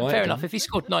done. No, fair enough. If he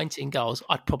scored 19 goals,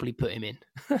 I'd probably put him in.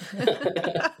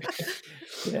 But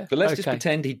let's just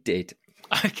pretend he did.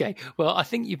 Okay, well, I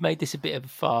think you've made this a bit of a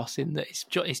farce in that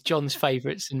it's John's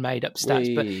favourites and made up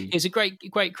stats. But it's a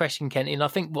great question, Kenny. And I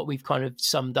think what we've kind of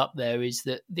summed up there is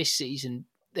that this season's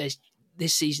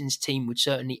team would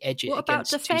certainly edge it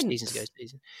against defense? 2 seasons ago's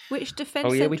season. Which defence?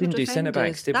 Oh yeah, we didn't do centre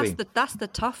backs, did we? That's the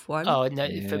tough one. Oh no,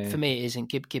 for me it isn't.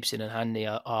 Gibson and Hanley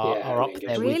are up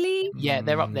there. Really?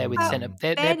 They're up there with centre.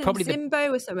 They're probably and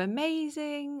Zimbo were so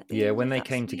amazing. Yeah, when they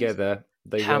came together,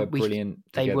 they were brilliant.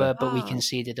 They were, but we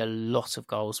conceded a lot of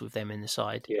goals with them in the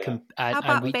side. Yeah. How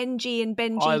about Benji and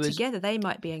Benji together? They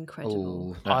might be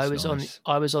incredible. I was on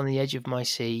the edge of my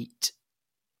seat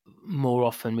more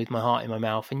often with my heart in my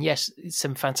mouth, and yes,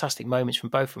 some fantastic moments from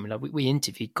both of them. Like we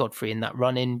interviewed Godfrey in that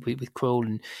run-in with Krul,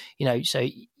 and so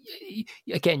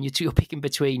again you're picking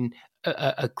between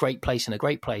a great place and a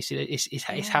great place. It's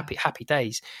happy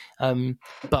days,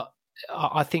 but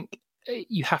I think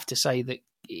you have to say that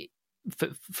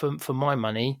for my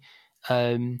money,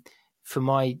 for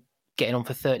my getting on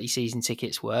for 30 season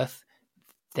tickets worth,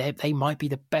 they might be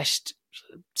the best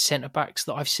centre backs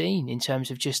that I've seen in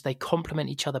terms of just they complement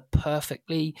each other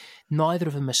perfectly. Neither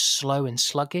of them are slow and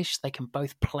sluggish. They can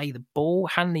both play the ball.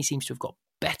 Hanley seems to have got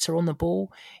better on the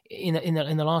ball in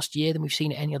the last year than we've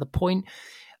seen at any other point.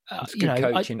 It's good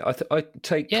coaching. I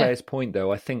take Claire's point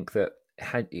though. I think that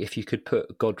if you could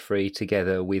put Godfrey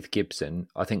together with Gibson,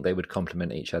 I think they would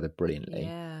complement each other brilliantly.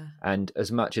 Yeah. And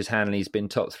as much as Hanley's been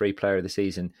top 3 player of the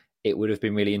season, it would have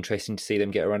been really interesting to see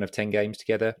them get a run of 10 games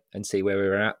together and see where we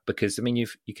were at. Because I mean, you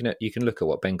can look at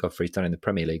what Ben Godfrey's done in the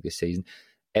Premier League this season.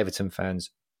 Everton fans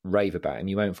rave about him.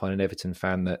 You won't find an Everton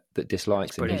fan that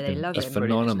dislikes him. He's been a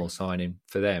phenomenal signing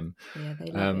for them. Yeah,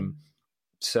 they love him.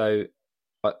 So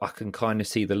I can kind of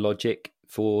see the logic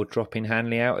for dropping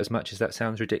Hanley out, as much as that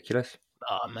sounds ridiculous.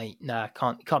 Oh, mate, no,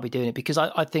 can't be doing it, because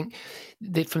I think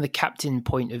that from the captain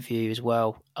point of view as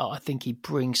well, I think he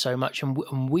brings so much.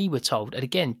 And we were told, and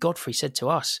again, Godfrey said to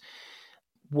us,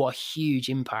 what a huge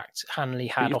impact Hanley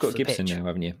had off the pitch. You've got Gibson now,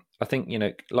 haven't you? I think,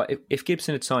 like if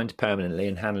Gibson had signed permanently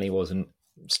and Hanley wasn't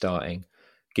starting,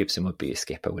 Gibson would be a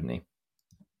skipper, wouldn't he?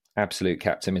 Absolute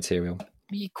captain material.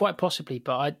 Quite possibly,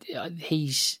 but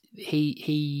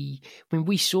when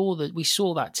we saw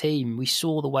that team, we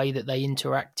saw the way that they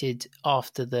interacted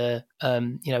after the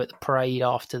at the parade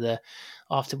after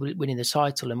winning the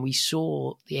title, and we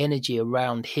saw the energy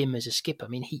around him as a skipper. I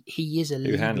mean, he is a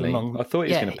leader among. I thought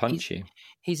he was going to punch you.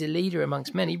 He's a leader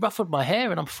amongst men. He ruffled my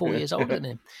hair, and I'm 4 years older than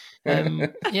him.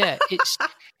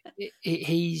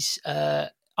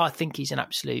 I think he's an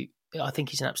absolute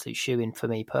shoe-in for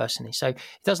me personally. So it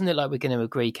doesn't look like we're going to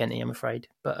agree, Kenny, I'm afraid.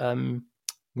 But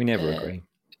we never agree.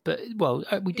 But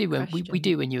we do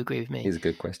when you agree with me. It's a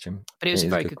good question. But it was a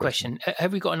very good question.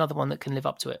 Have we got another one that can live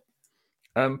up to it?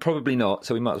 Probably not.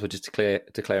 So we might as well just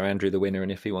declare Andrew the winner,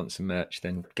 and if he wants some merch,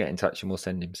 then get in touch and we'll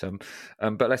send him some.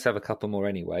 But let's have a couple more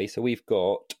anyway. So we've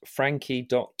got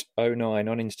Frankie.09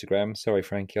 on Instagram. Sorry,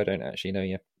 Frankie, I don't actually know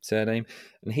your surname.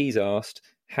 And he's asked,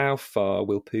 how far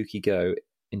will Pookie go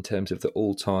in terms of the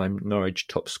all-time Norwich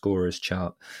top scorers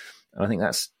chart? And I think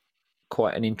that's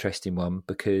quite an interesting one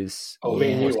because...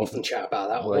 me and you often chat about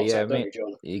that. Well, yeah, don't we,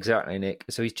 John? Exactly, Nick.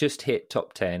 So he's just hit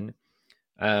top 10.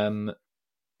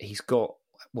 He's got,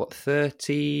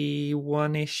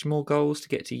 31-ish more goals to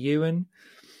get to Ewan?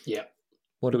 Yeah.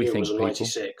 What do we think, Ewan was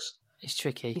 96. It's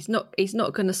tricky. He's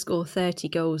not going to score 30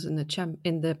 goals in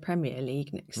the Premier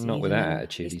League next season. Not with that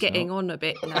attitude. He's getting on a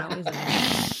bit now, isn't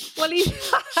he? Well,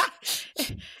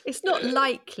 it's not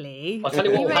likely. I'll tell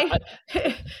you what.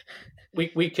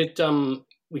 We could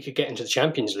get into the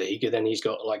Champions League, and then he's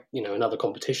got another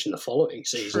competition the following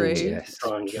season. True. To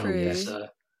try and get on this.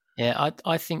 Yeah,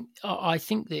 I think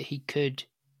that he could.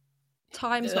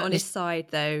 Time's not on his side,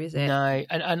 though, is it? No,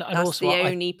 and that's also the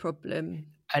only problem.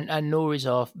 And nor is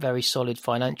our very solid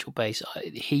financial base.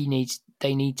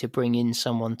 They need to bring in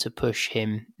someone to push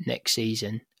him next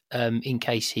season, in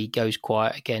case he goes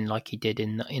quiet again, like he did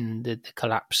in the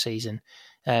collapse season.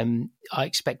 I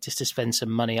expect us to spend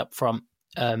some money up front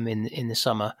in the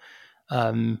summer,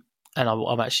 and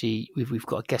I'm actually we've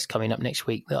got a guest coming up next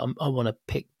week that I want to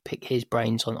pick his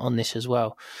brains on this as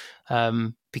well,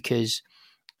 because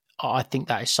I think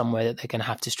that is somewhere that they're going to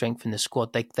have to strengthen the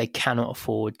squad. They cannot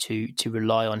afford to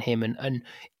rely on him. And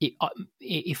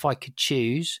if I could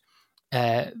choose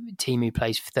a team who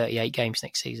plays for 38 games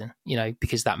next season,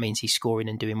 because that means he's scoring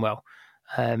and doing well.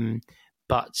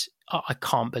 But I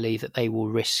can't believe that they will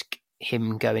risk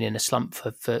him going in a slump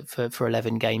for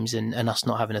 11 games and us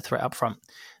not having a threat up front.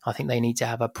 I think they need to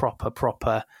have a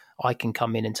proper I can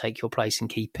come in and take your place and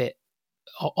keep it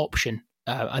option.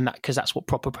 And that because that's what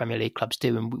proper Premier League clubs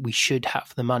do, and we should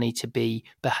have the money to be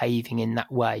behaving in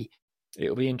that way.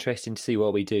 It'll be interesting to see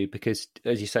what we do because,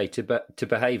 as you say, to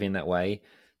behave in that way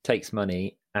takes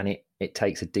money and it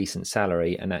takes a decent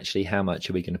salary. And actually, how much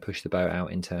are we going to push the boat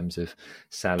out in terms of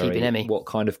salary? Keeping Emmy. What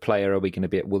kind of player are we going to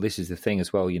be? Well, this is the thing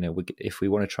as well. If we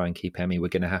want to try and keep Emmy, we're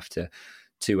going to have to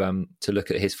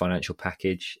look at his financial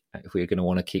package. If we're going to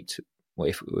want to keep.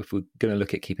 If we're going to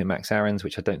look at keeping Max Aarons,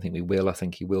 which I don't think we will, I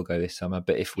think he will go this summer.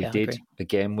 But if we did,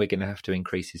 again, we're going to have to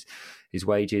increase his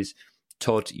wages.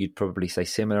 Todd, you'd probably say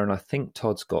similar, and I think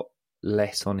Todd's got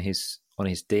less on his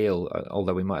deal,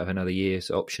 although we might have another year's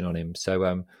option on him.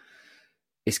 So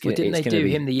didn't they do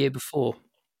him the year before?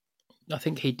 I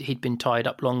think he'd been tied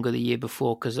up longer the year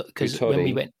before because when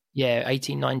we went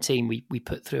 18-19 we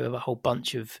put through a whole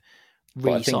bunch of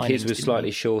re-signings. I think his was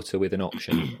slightly shorter with an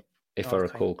option. If I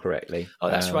recall correctly. Oh,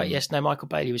 that's right. Yes. No, Michael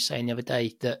Bailey was saying the other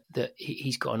day that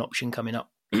he's got an option coming up.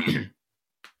 Did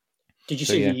you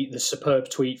see the superb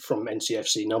tweet from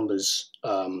NCFC Numbers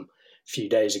a few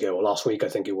days ago, or last week, I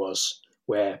think it was,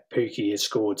 where Pookie has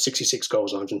scored 66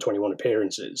 goals and 121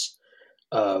 appearances,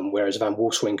 whereas Van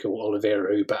Wolfswinkel,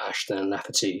 Oliveira, Hooper, Ashton and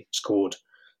Lafferty scored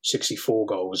 64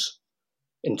 goals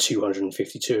in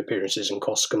 252 appearances and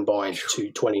costs combined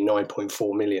to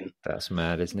 29.4 million. That's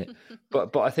mad, isn't it?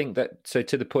 but I think that, so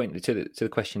to the point, to the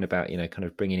question about, kind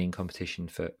of bringing in competition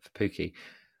for Pookie,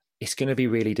 it's going to be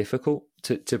really difficult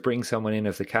to bring someone in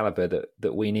of the caliber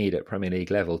that we need at Premier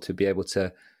League level to be able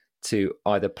to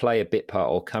either play a bit part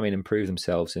or come in and prove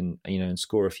themselves and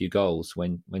score a few goals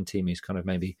when Timu's kind of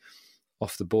maybe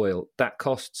off the boil. That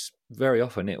costs very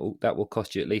often. that will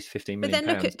cost you at least £15 million. But then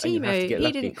look at Timo.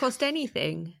 He didn't cost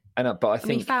anything. But I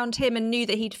think we found him and knew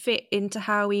that he'd fit into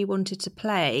how he wanted to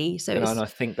play. So and I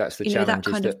think that's the challenge.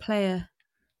 That kind of player.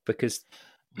 Because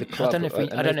the club, I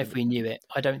don't know if we knew it.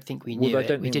 I don't think we knew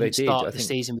it. We didn't start the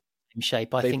season with the same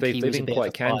shape. I think he was a bit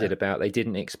quite candid about they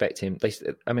didn't expect him.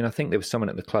 I think there was someone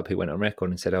at the club who went on record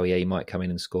and said, "Oh yeah, he might come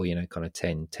in and score, kind of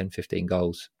 10, 15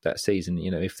 goals that season.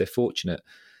 If they're fortunate."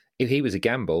 If he was a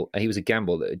gamble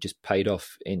that had just paid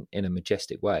off in a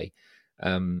majestic way.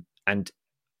 And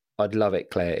I'd love it,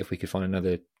 Claire, if we could find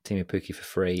another Timu Pukki for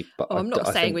free. But I'm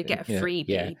not saying we'd get a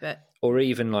freebie, but or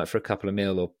even like for a couple of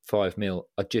mil or $5 million.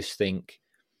 I just think,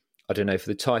 I don't know, for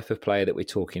the type of player that we're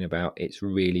talking about, it's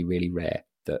really, really rare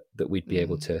that we'd be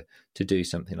able to do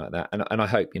something like that. And I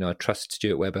hope, I trust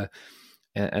Stuart Webber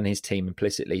and his team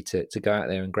implicitly to go out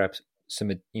there and grab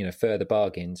some, further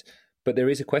bargains. But there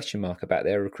is a question mark about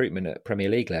their recruitment at Premier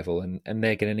League level, and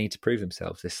they're going to need to prove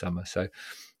themselves this summer. So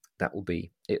that will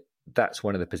be it. That's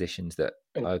one of the positions that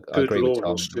I agree with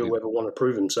Tom. Still Webber want to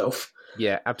prove himself.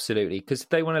 Yeah, absolutely, because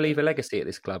they want to leave a legacy at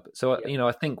this club. So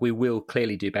I think we will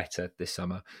clearly do better this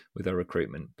summer with our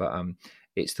recruitment. But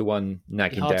it's the one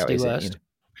nagging doubt, is it?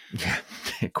 Yeah,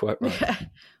 quite right. Yeah.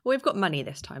 Well, we've got money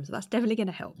this time, so that's definitely going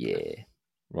to help. Yeah.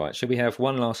 Right. Shall we have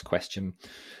one last question,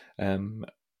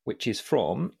 which is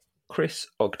from Chris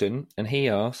Ogden, and he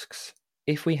asks,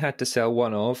 if we had to sell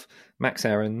one of Max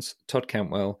Aarons, Todd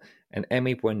Cantwell, and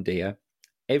Emi Buendia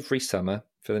every summer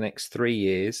for the next 3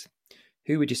 years,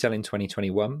 who would you sell in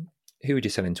 2021? Who would you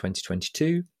sell in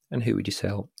 2022? And who would you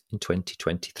sell in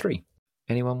 2023?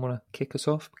 Anyone want to kick us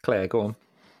off? Claire, go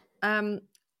on.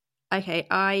 Okay,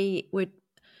 I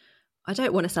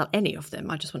don't want to sell any of them.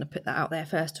 I just want to put that out there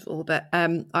first of all. But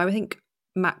I would think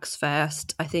Max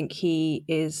first. I think he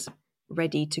is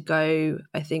ready to go.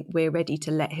 I think we're ready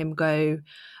to let him go.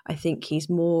 I think he's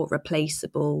more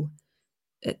replaceable,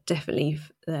 definitely,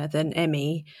 than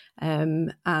Emi.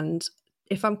 And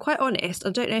if I'm quite honest, I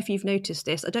don't know if you've noticed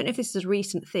this. I don't know if this is a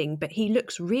recent thing, but he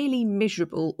looks really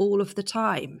miserable all of the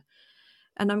time.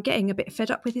 And I'm getting a bit fed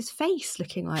up with his face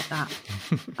looking like that.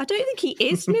 I don't think he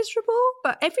is miserable,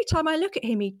 but every time I look at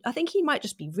him, I think he might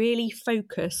just be really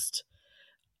focused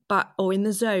or in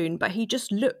the zone, but he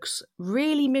just looks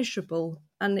really miserable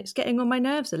and it's getting on my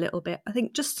nerves a little bit. I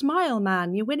think, just smile,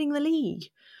 man. You're winning the league.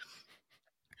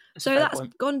 So that's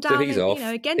gone down, so he's off.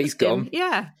 Against he's him. Gone.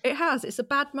 Yeah, it has. It's a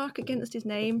bad mark against his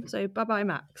name. So bye-bye,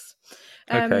 Max.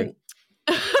 Okay.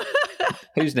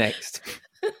 Who's next?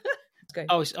 Go.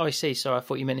 Oh, I see. So I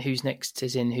thought you meant who's next,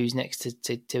 as in who's next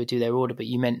to do their order, but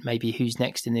you meant maybe who's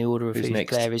next in the order of who's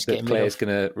next Claire is getting Claire's going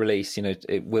to release.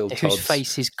 Whose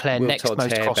face is Claire next Todd's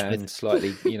most cross hairband with?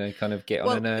 Slightly, kind of get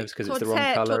on her nerves because it's the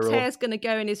wrong colour. Todd's hair's going to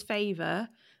go in his favour.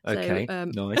 Okay, so,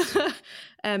 nice.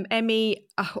 Emi,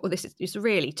 this is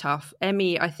really tough.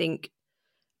 Emi, I think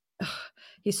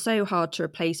he's so hard to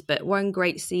replace, but one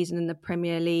great season in the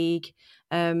Premier League.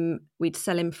 We'd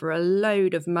sell him for a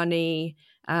load of money.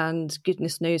 And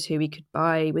goodness knows who we could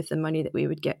buy with the money that we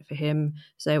would get for him.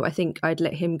 So I think I'd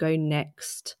let him go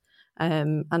next.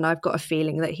 And I've got a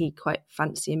feeling that he'd quite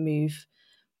fancy a move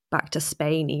back to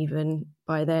Spain even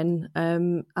by then.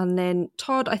 And then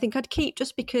Todd, I think I'd keep,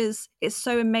 just because it's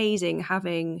so amazing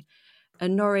having a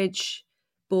Norwich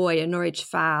boy, a Norwich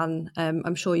fan.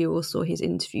 I'm sure you all saw his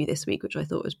interview this week, which I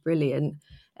thought was brilliant.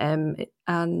 And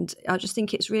I just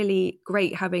think it's really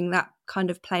great having that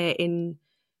kind of player in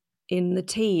the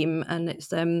team, and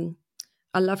it's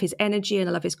I love his energy and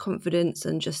I love his confidence,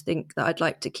 and just think that I'd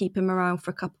like to keep him around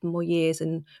for a couple more years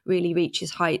and really reach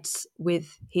his heights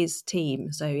with his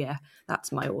team. So yeah,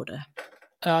 that's my order.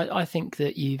 I think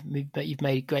that you've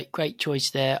made a great choice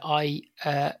there. I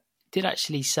did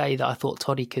actually say that I thought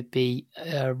Toddy could be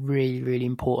a really, really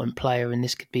important player, and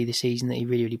this could be the season that he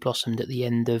really, really blossomed at the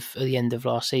end of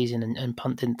last season, and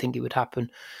Punt didn't think it would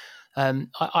happen. I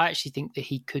actually think that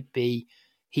he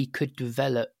could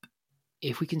develop,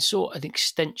 if we can sort an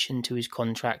extension to his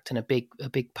contract and a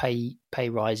big pay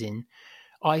rise in.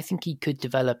 I think he could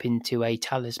develop into a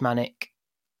talismanic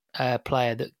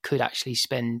player that could actually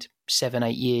spend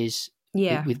 7-8 years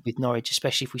with Norwich,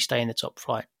 especially if we stay in the top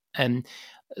flight.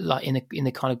 Like in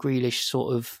the kind of Grealish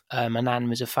sort of Annan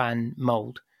was a fan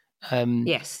mould.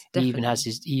 Yes, definitely.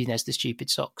 He even has the stupid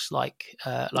socks like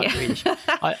Grealish.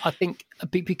 I think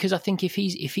because I think if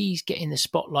he's getting the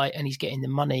spotlight and he's getting the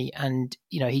money, and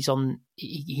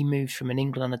he moves from an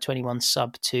England under 21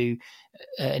 sub to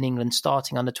an England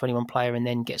starting under 21 player, and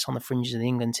then gets on the fringes of the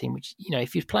England team. Which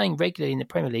if he's playing regularly in the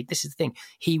Premier League, this is the thing,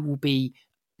 he will be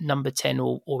number 10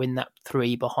 or in that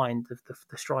 3 behind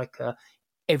the striker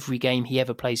every game he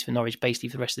ever plays for Norwich, basically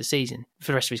for the rest of the season, for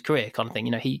the rest of his career, kind of thing.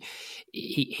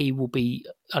 He will be,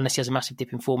 unless he has a massive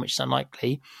dip in form, which is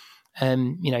unlikely.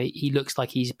 He looks like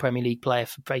he's a Premier League player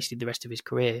for basically the rest of his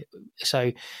career.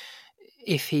 So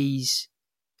if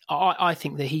I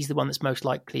think that he's the one that's most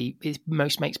likely,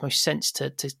 makes most sense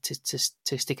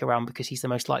to stick around, because he's the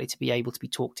most likely to be able to be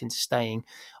talked into staying.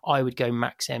 I would go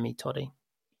Max, Emi, Toddy.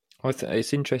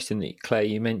 It's interesting that, Claire,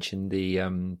 you mentioned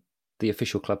the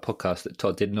official club podcast that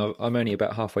Todd did, and I'm only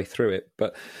about halfway through it,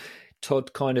 but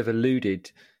Todd kind of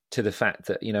alluded to the fact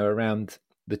that, around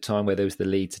the time where there was the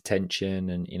Leeds attention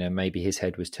and, maybe his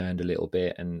head was turned a little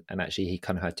bit, and actually he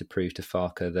kind of had to prove to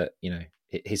Farke that,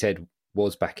 his head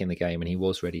was back in the game and he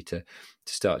was ready to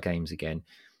start games again.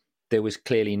 There was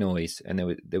clearly noise, and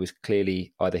there was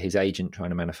clearly either his agent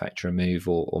trying to manufacture a move,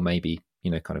 or maybe,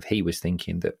 kind of he was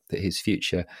thinking that his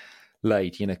future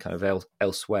laid, kind of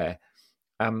elsewhere.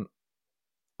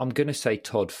 I'm going to say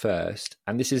Todd first,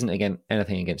 and this isn't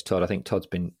anything against Todd. I think Todd's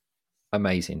been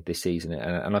amazing this season,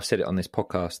 and I've said it on this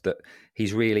podcast that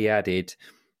he's really added,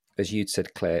 as you'd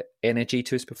said, Claire, energy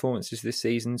to his performances this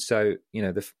season. So,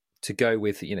 to go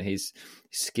with, his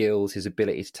skills, his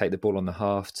ability to take the ball on the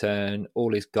half turn,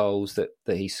 all his goals that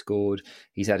he scored.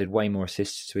 He's added way more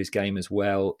assists to his game as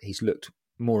well. He's looked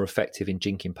more effective in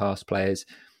jinking past players.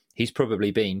 He's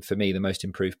probably been, for me, the most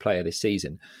improved player this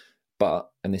season. But,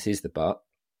 and this is the but,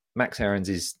 Max Aarons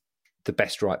is the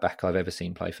best right back I've ever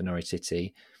seen play for Norwich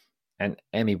City. And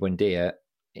Emi Buendia,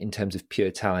 in terms of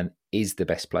pure talent, is the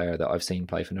best player that I've seen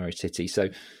play for Norwich City. So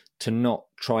to not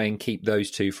try and keep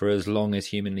those two for as long as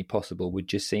humanly possible would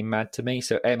just seem mad to me.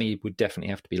 So Emi would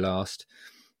definitely have to be last.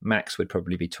 Max would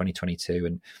probably be 2022,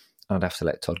 and I'd have to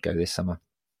let Todd go this summer.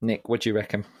 Nick, what do you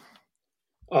reckon?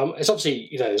 It's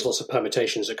obviously, there's lots of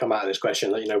permutations that come out of this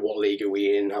question, like, what league are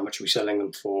we in, how much are we selling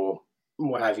them for,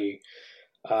 what have you.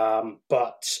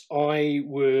 But I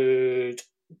would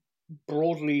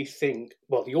broadly think,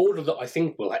 well, the order that I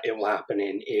think it will happen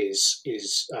in is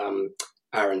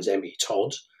Aaron's, Emi,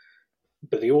 Todd.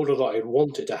 But the order that I'd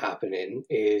want it to happen in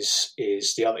is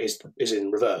in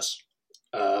reverse.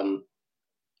 I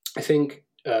think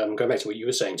going back to what you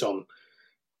were saying, Tom,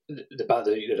 about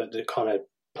the kind of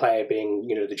player being,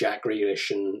 the Jack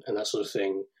Grealish and that sort of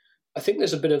thing. I think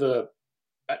there's a bit of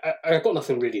I've got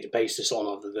nothing really to base this on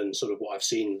other than sort of what I've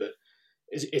seen, but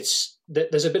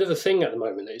there's a bit of a thing at the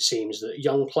moment that it seems that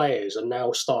young players are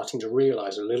now starting to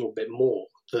realise a little bit more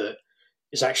that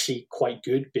it's actually quite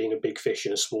good being a big fish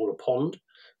in a smaller pond,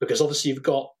 because obviously you've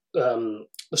got the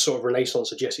sort of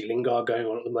renaissance of Jesse Lingard going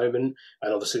on at the moment,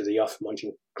 and obviously the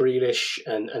aforementioned Grealish,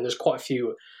 and there's quite a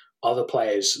few other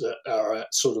players that are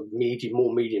at sort of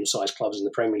more medium-sized clubs in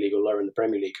the Premier League or lower in the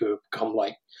Premier League who have become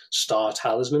like star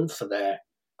talisman for their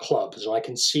clubs. And I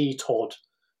can see Todd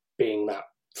being that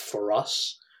for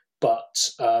us. But,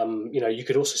 you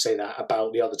could also say that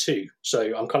about the other two.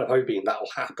 So I'm kind of hoping that will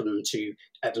happen to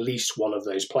at least one of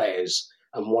those players,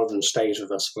 and one of them stays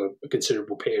with us for a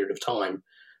considerable period of time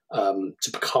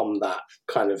to become that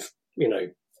kind of,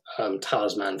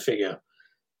 talisman figure.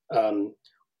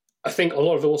 I think a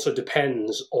lot of it also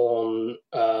depends on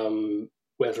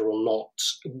whether or not,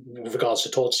 with regards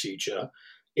to Todd's future,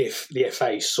 if the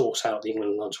FA sorts out the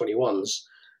England under-21s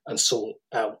and sort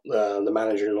out the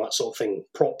manager and that sort of thing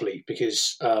properly,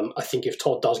 because I think if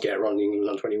Todd does get a run in the England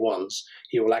under-21s,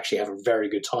 he will actually have a very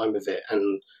good time with it,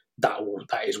 and that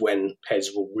is when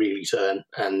heads will really turn,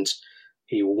 and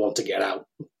he will want to get out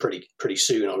pretty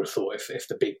soon, I would have thought, if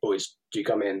the big boys do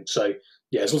come in. So,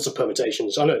 yeah, there's lots of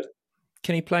permutations. I know.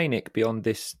 Can he play, Nick, beyond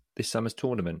this summer's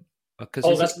tournament? Because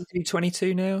he's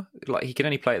 22 now. Like, he can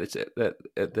only play at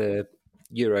the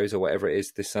Euros or whatever it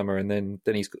is this summer, and then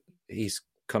he's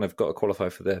kind of got to qualify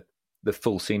for the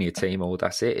full senior team, or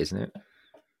that's it, isn't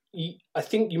it? I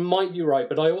think you might be right,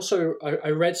 but I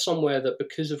read somewhere that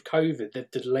because of COVID,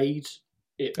 they've delayed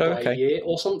it by a year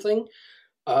or something.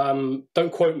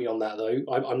 Don't quote me on that, though.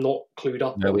 I'm not clued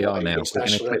up. No, we are now. We're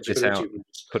going to clip this out,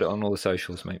 put it on all the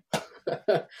socials, mate.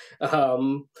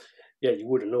 Yeah, you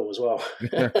wouldn't know as well.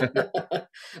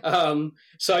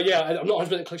 So yeah, I'm not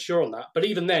 100% sure on that. But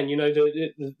even then,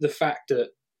 the fact that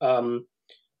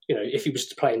if he was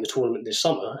to play in the tournament this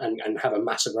summer and have a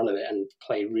massive run of it and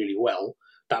play really well,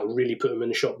 that would really put him in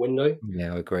the shop window.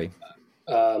 Yeah, I agree.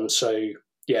 So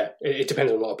yeah, it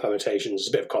depends on a lot of permutations. It's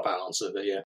a bit of a cop-out answer, but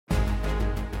yeah.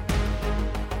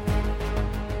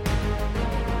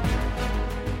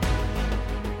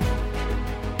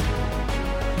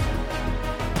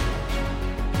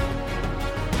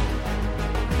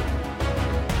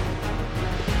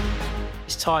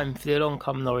 Time for the Along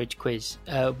Come Norwich quiz,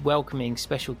 welcoming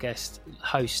special guest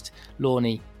host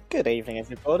Lorne. Good evening,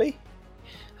 everybody.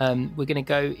 We're going to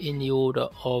go in the order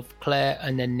of Claire,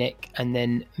 and then Nick, and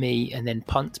then me, and then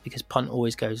Punt, because Punt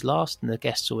always goes last and the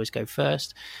guests always go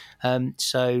first.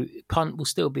 So Punt will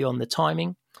still be on the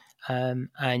timing,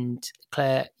 and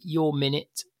Claire, your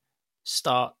minute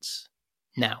starts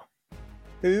now.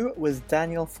 Who was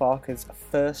Daniel Farke's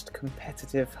first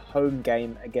competitive home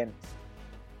game against?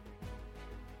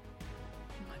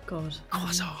 God. Oh,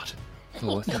 that's hard.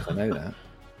 Oh, I think I know that.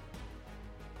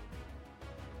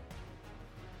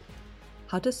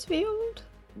 Huddersfield?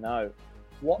 No.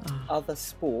 What other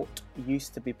sport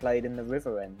used to be played in the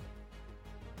River End?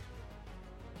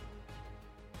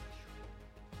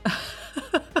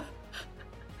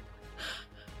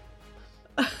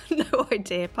 No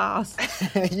idea, pass.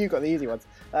 You got the easy ones.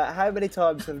 How many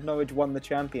times have Norwich won the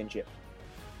championship?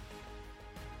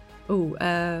 Oh,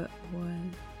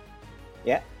 one.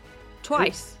 Yeah.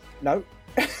 Twice? No.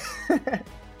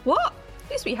 What?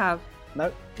 Yes, we have.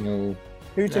 No. No.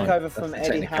 Who took over from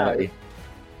Eddie Howe?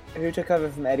 Who took over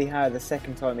from Eddie Howe the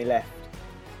second time he left?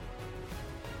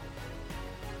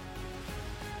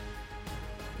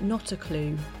 Not a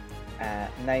clue.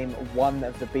 Name one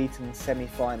of the beaten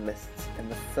semi-finalists in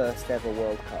the first ever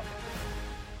World Cup.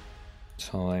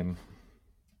 Time.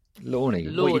 Lorne,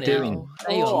 what are you doing?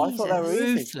 They are I thought they were easy.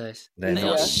 ruthless. They're They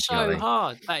not are easy, so are they?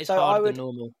 hard. That is So harder than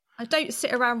normal. I don't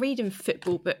sit around reading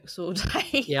football books all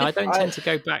day. Yeah, I don't tend to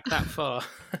go back that far.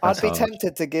 I'd be hard.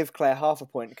 tempted to give Claire half a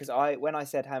point because when I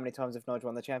said how many times have Norwich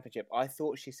won the championship, I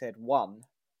thought she said one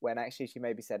when actually she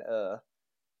maybe said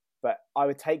but I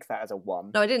would take that as a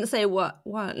one. No, I didn't say what.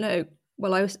 No.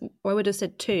 Well, I would have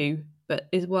said two, but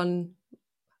is one...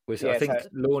 I think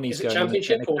Lorne's is it going on the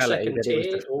championship or technicality second that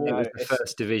tier? it was the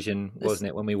first division, wasn't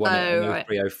it, when we won Oh, it in right.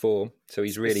 03-04? So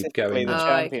he's really Specifically going... the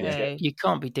championship. Okay. You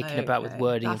can't be dicking about with Okay,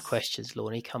 wording of that's- questions,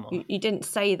 Lorne. Come on. You didn't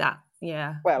say that.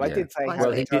 Yeah. Well, I Yeah. did say. Well, how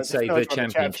many he did times say Norwich the won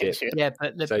championship. Yeah,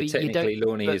 but So you technically, don't.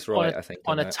 Lorne but is right, I think.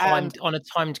 On a that.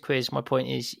 timed quiz, my point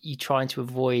is you trying to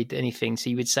avoid anything. So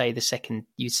you would say the second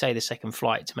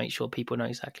flight to make sure people know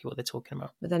exactly what they're talking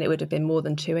about. But then it would have been more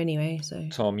than two anyway. So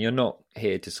Tom, you're not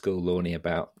here to school Lorne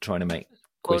about trying to make Well,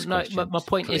 quiz no, questions my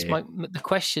point is clear. the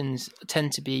questions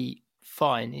tend to be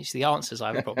fine. It's the answers I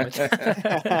have a problem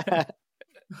with.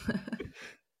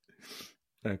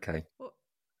 Okay.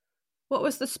 what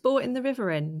was the sport in the River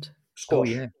End? Oh,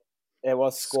 yeah. It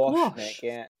was squash, Squash. Nick,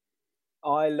 yeah.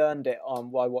 I learned it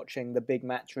while watching The Big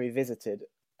Match Revisited,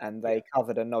 and they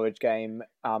covered a Norwich game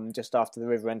just after the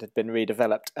River End had been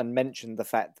redeveloped and mentioned the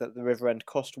fact that the River End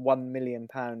cost £1 million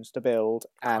to build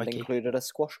and Crikey. included a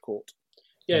squash court.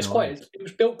 Yeah, it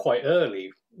was built quite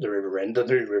early, the new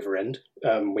River End,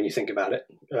 when you think about it.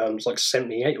 It's like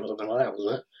 78 or something like that,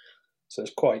 wasn't it? So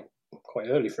it's quite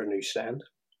early for a new stand.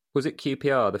 Was it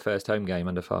QPR, the first home game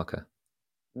under Farker?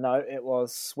 No, it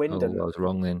was Swindon. Oh, I was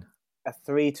wrong then. A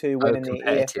 3-2 win in the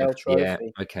EFL Trophy. Yeah,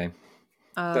 okay.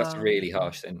 That's really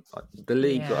harsh then. The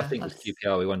league, I think, was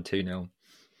QPR. We won 2-0.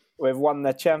 We've won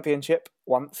the championship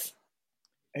once.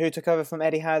 Who took over from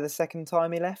Eddie Howe the second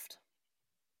time he left?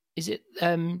 Is it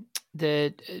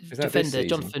the defender,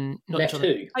 Jonathan? Not Left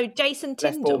Jonathan. who? Oh, Jason Left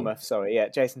Tyndall. Bournemouth, sorry. Yeah,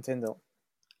 Jason Tyndall.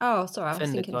 Oh, sorry, I was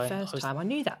Defender thinking guy. first time. I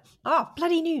knew that. Oh,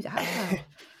 bloody knew that. Oh.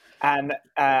 And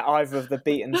either of the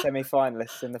beaten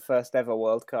semi-finalists in the first ever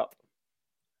World Cup.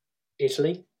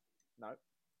 Italy? No.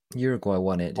 Uruguay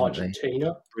won it, didn't Argentina?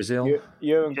 they? Brazil?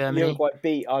 Germany. Uruguay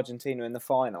beat Argentina in the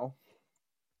final.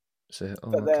 So,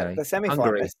 But the semi-finalists,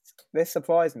 Hungary. this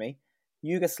surprised me,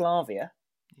 Yugoslavia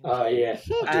Yeah,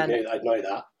 I know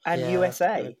that. and Yeah.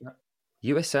 USA.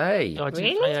 USA. Oh, I didn't,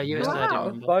 Really? yeah, USA, I don't Wow.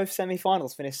 remember. Both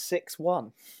semi-finals finished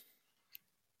 6-1,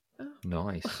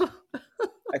 Nice.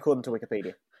 according to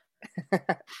Wikipedia.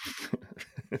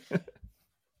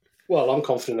 Well, I'm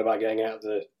confident about getting out of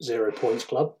the 0 points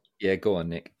club. Yeah, go on,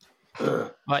 Nick.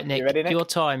 Right, Nick, You ready, Nick? your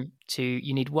time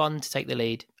you need one to take the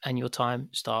lead, and your time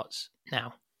starts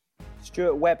now.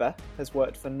 Stuart Webber has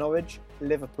worked for Norwich,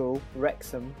 Liverpool,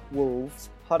 Wrexham, Wolves,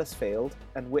 Huddersfield,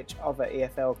 and which other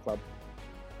EFL club?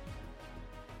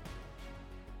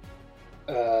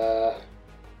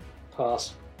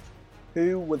 Pass.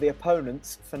 Who were the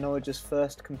opponents for Norwich's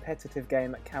first competitive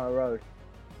game at Carrow Road?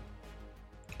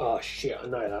 Oh, shit, I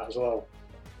know that as well.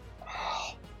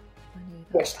 I knew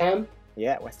that. West Ham?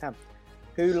 Yeah, West Ham.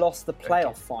 Who lost the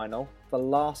playoff final the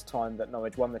last time that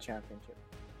Norwich won the championship?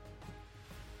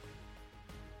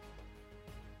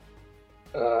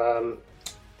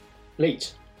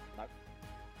 Leeds?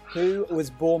 Who was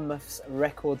Bournemouth's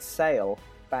record sale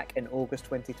back in August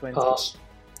 2020? Pass.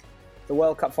 The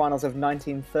World Cup finals of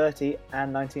 1930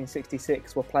 and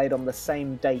 1966 were played on the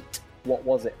same date. What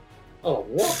was it? Oh,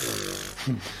 what?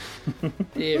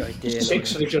 Dear, oh dear.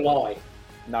 6th of July.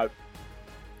 No.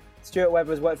 Stuart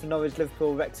Webber has worked for Norwich,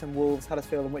 Liverpool, Wrexham, Wolves,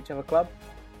 Huddersfield, and which other club?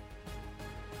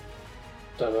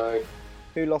 Don't know.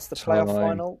 Who lost the playoff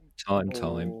final? Time.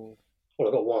 Ooh. Well,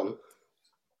 I got one.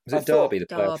 Was I it Derby, the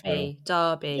playoff final?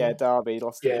 Derby. Yeah, Derby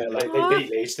lost. Yeah, it. they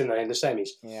beat Leeds, didn't they, in the semis?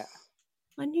 Yeah.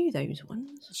 I knew those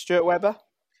ones. Stuart Webber?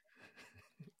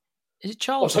 Is it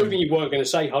I was Charlton? hoping you weren't going to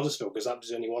say Huddersfield because that was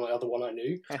the only other one I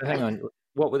knew. So hang on.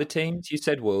 What were the teams? You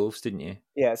said Wolves, didn't you?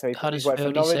 Yeah, so he's worked for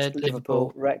Huddersfield, he Norwich, said, Liverpool,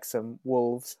 Liverpool. Wrexham,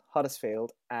 Wolves,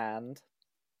 Huddersfield, and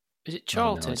Is it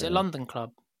Charlton? no, I Is it a don't know. London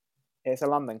club? it's a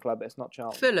London club, but it's not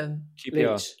Charlton. Fulham. QPR.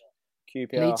 Leeds.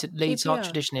 QPR. Leeds aren't QPR.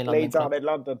 traditionally a London Leeds club. aren't in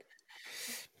London.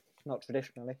 Not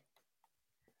traditionally.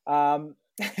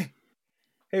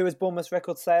 Who was Bournemouth's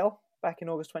record sale back in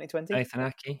August 2020? Nathan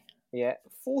Aki. Yeah,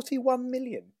 41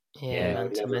 million. Yeah,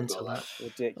 Yeah, mental never that.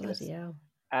 Ridiculous. Bloody hell.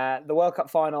 The World Cup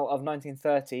final of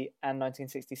 1930 and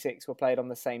 1966 were played on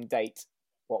the same date.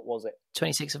 What was it?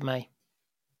 26th of May.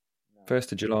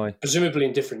 1st of July. Presumably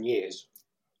in different years.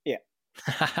 In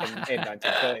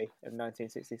 1930 and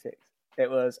 1966. It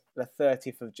was the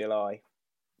 30th of July.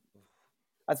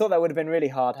 I thought that would have been really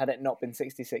hard had it not been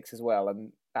 66 as well,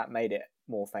 and that made it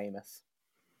more famous.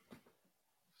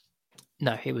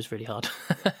 No, it was really hard.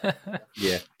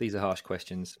 Yeah, these are harsh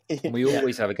questions. We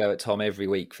always have a go at Tom every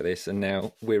week for this, and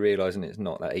now we're realising it's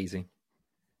not that easy.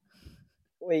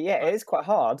 Well, yeah, it is quite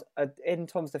hard. In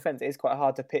Tom's defence, it is quite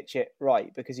hard to pitch it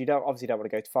right because you don't want to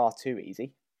go far too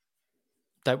easy.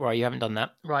 Don't worry, you haven't done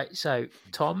that. Right, so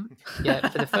Tom,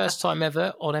 for the first time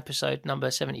ever on episode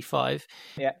number 75,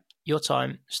 your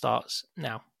time starts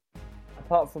now.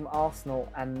 Apart from Arsenal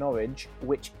and Norwich,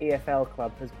 which EFL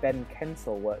club has Ben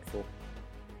Kensel worked for?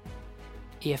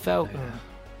 EFL?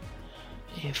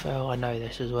 EFL, I know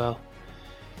this as well.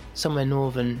 Somewhere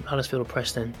northern, Huddersfield or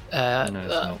Preston. No,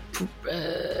 it's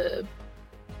not.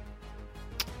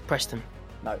 Preston.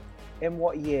 No. In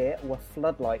what year were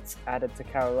floodlights added to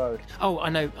Carrow Road? Oh, I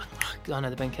know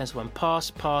the Ben Kensel one.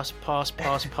 Pass,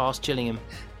 Gillingham.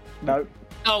 No.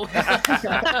 Oh.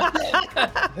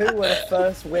 Who were the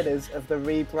first winners of the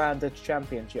rebranded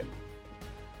championship?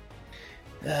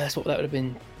 That's what that would have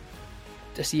been.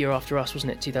 That's the year after us,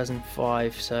 wasn't it?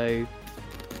 2005. So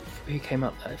who came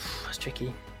up? That's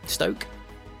tricky. Stoke.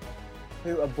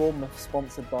 Who are Bournemouth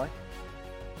sponsored by?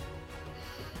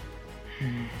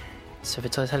 So the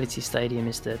Vitality Stadium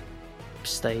is the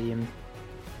stadium.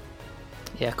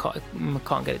 Yeah, I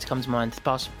can't get it to come to mind.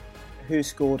 Pass. Who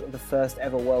scored the first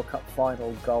ever World Cup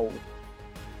final goal?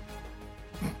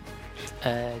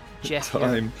 Jeff.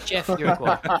 Jeff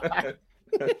Uruguay.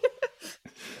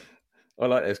 I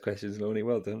like those questions, Lonnie.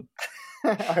 Well done.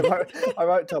 I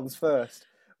wrote Tom's first,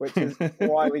 which is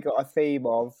why we got a theme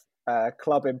of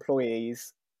club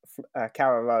employees,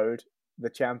 Carrow Road, the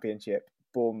Championship,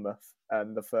 Bournemouth,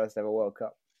 and the first ever World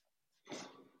Cup.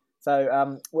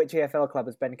 So, which EFL club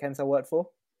has Ben Kensel worked for?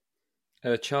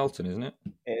 Charlton, isn't it?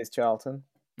 It is Charlton.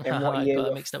 In I what year? got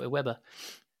that mixed up with Webber.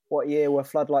 What year were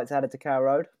floodlights added to Carrow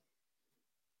Road?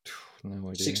 No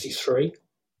idea. 63.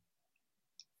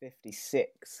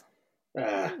 56.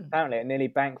 Ah. Apparently, it nearly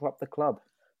bankrupted the club.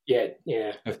 Yeah.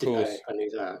 Of course. I knew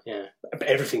that, yeah. But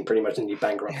everything pretty much nearly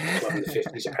bankrupted the club in the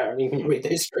 50s, apparently, when you read the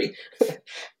history.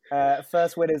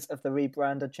 First winners of the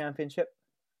rebranded championship?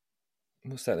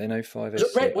 What's that then? 05?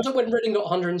 Was it when Reading got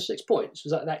 106 points?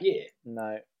 Was that year?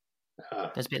 No.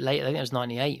 That's a bit later. I think it was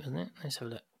 98, wasn't it? Let's have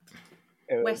a look.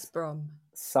 It was West Brom.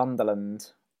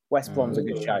 Sunderland. West Brom's a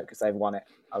good show because they've won it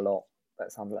a lot,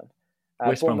 but Sunderland.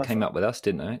 West Brom came up with us,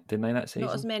 didn't they, that season?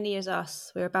 Not as many as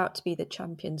us. We're about to be the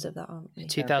champions of that, aren't we?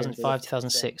 2005,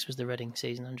 2006 was the Reading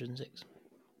season, 106.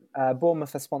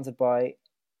 Bournemouth are sponsored by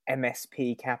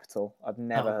MSP Capital. I've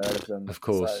never heard of them. Of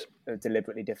course. So they're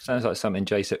deliberately different. Sounds like something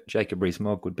Jacob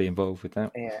Rees-Mogg would be involved with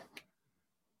that. Yeah.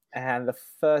 And the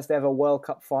first ever World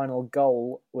Cup final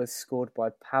goal was scored by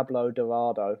Pablo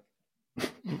Dorado.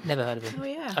 Never heard of him. Oh,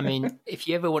 yeah. I mean, if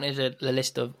you ever wanted a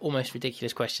list of almost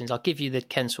ridiculous questions, I'll give you the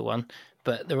Kensel one,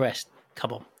 but the rest,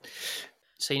 come on.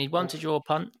 So you need one to draw a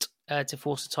punt to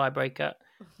force a tiebreaker.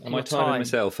 Am I timing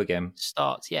myself again?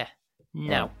 Starts, now.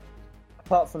 Right.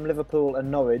 Apart from Liverpool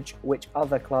and Norwich, which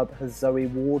other club has Zoe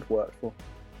Ward worked for?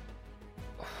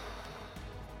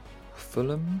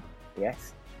 Fulham?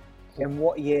 Yes. In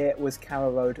what year was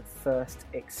Carrow Road first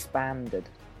expanded?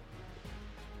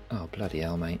 Oh, bloody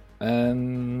hell, mate.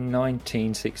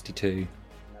 1962.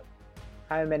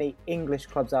 How many English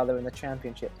clubs are there in the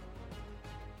Championship?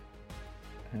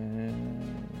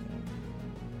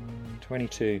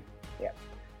 22. Yeah.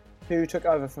 Who took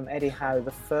over from Eddie Howe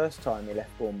the first time he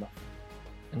left Bournemouth?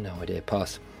 No idea.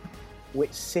 Pass.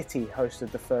 Which city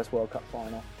hosted the first World Cup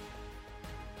final?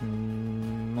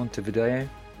 Montevideo.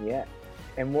 Yeah.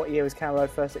 In what year was Carrow Road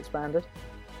first expanded?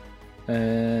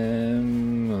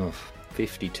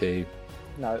 52.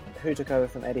 No. Who took over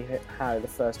from Eddie Howe the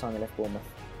first time he left Bournemouth?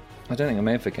 I don't think I'm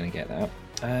ever going to get that.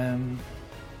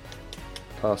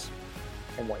 Pass.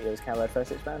 In what year was Carrow Road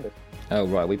first expanded? Oh,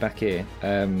 right, we're back here.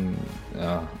 Might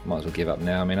as well give up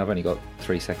now. I mean, I've only got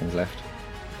 3 seconds left.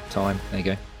 Time. There you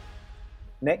go.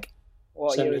 Nick?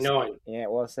 What 79. Yeah,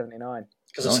 it was 79.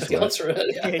 Because I said the answer earlier.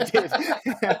 Yeah, he did.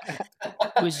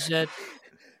 Was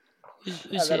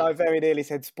And then I very nearly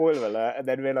said spoiler alert and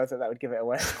then realised that would give it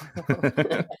away.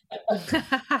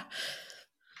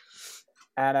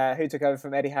 And who took over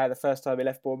from Eddie Howe the first time he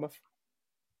left Bournemouth?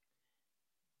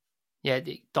 Yeah,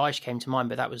 Dyche came to mind,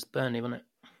 but that was Burnley, wasn't it?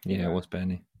 Yeah, it was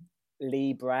Burnley.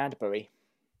 Lee Bradbury.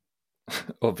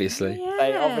 Obviously. Yeah.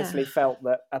 They obviously felt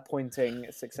that appointing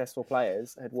successful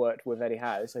players had worked with Eddie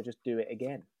Howe, so just do it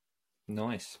again.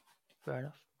 Nice. Fair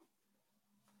enough.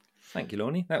 Thank you,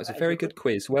 Lonnie. That was a very good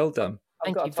quiz. Well done.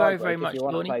 Thank I've got you a very, tie-break very if much, you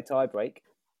want Lonnie. to play tie-break.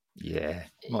 Yeah.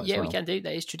 Might as Yeah, well. we can do.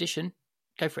 That is tradition.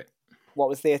 Go for it. What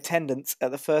was the attendance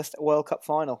at the first World Cup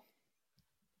final?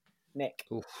 Nick.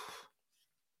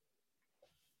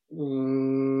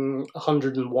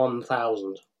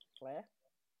 101,000. Claire.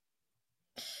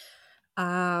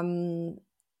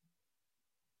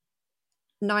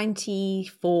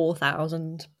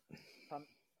 94,000.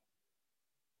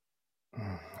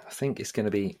 I think it's going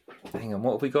to be. Hang on,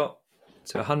 what have we got?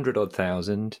 So 100-odd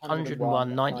thousand.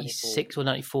 101, 96 or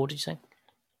 94, did you say?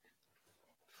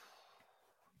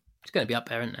 It's going to be up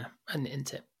there, isn't it?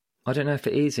 I don't know if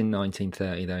it is in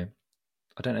 1930 though.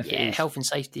 I don't know if it is. Health and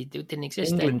safety didn't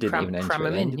exist. England Then. didn't even enter cram it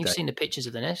them then, in. did You've they? seen the pictures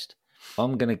of the nest.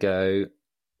 I'm going to go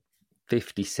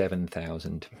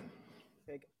 57,000.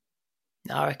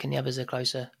 No, I reckon the others are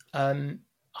closer.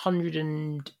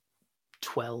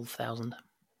 112,000.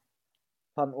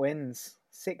 Punt wins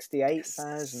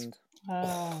 68,000.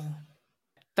 Oh.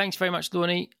 Thanks very much,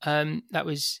 Lorne. That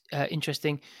was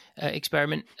interesting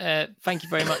experiment. Thank you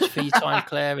very much for your time,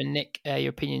 Claire and Nick. Your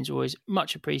opinions are always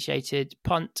much appreciated.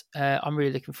 Punt, I'm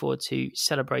really looking forward to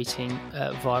celebrating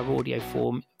via audio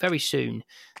form very soon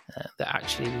that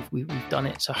actually we've done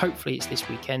it. So hopefully it's this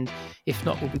weekend. If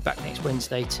not, we'll be back next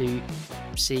Wednesday to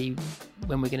see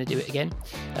when we're going to do it again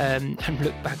and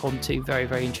look back on two very,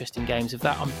 very interesting games. Of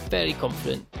that, I'm fairly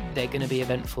confident they're going to be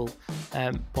eventful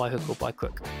by hook or by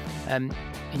crook.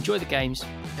 Enjoy the games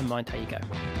and mind how you go.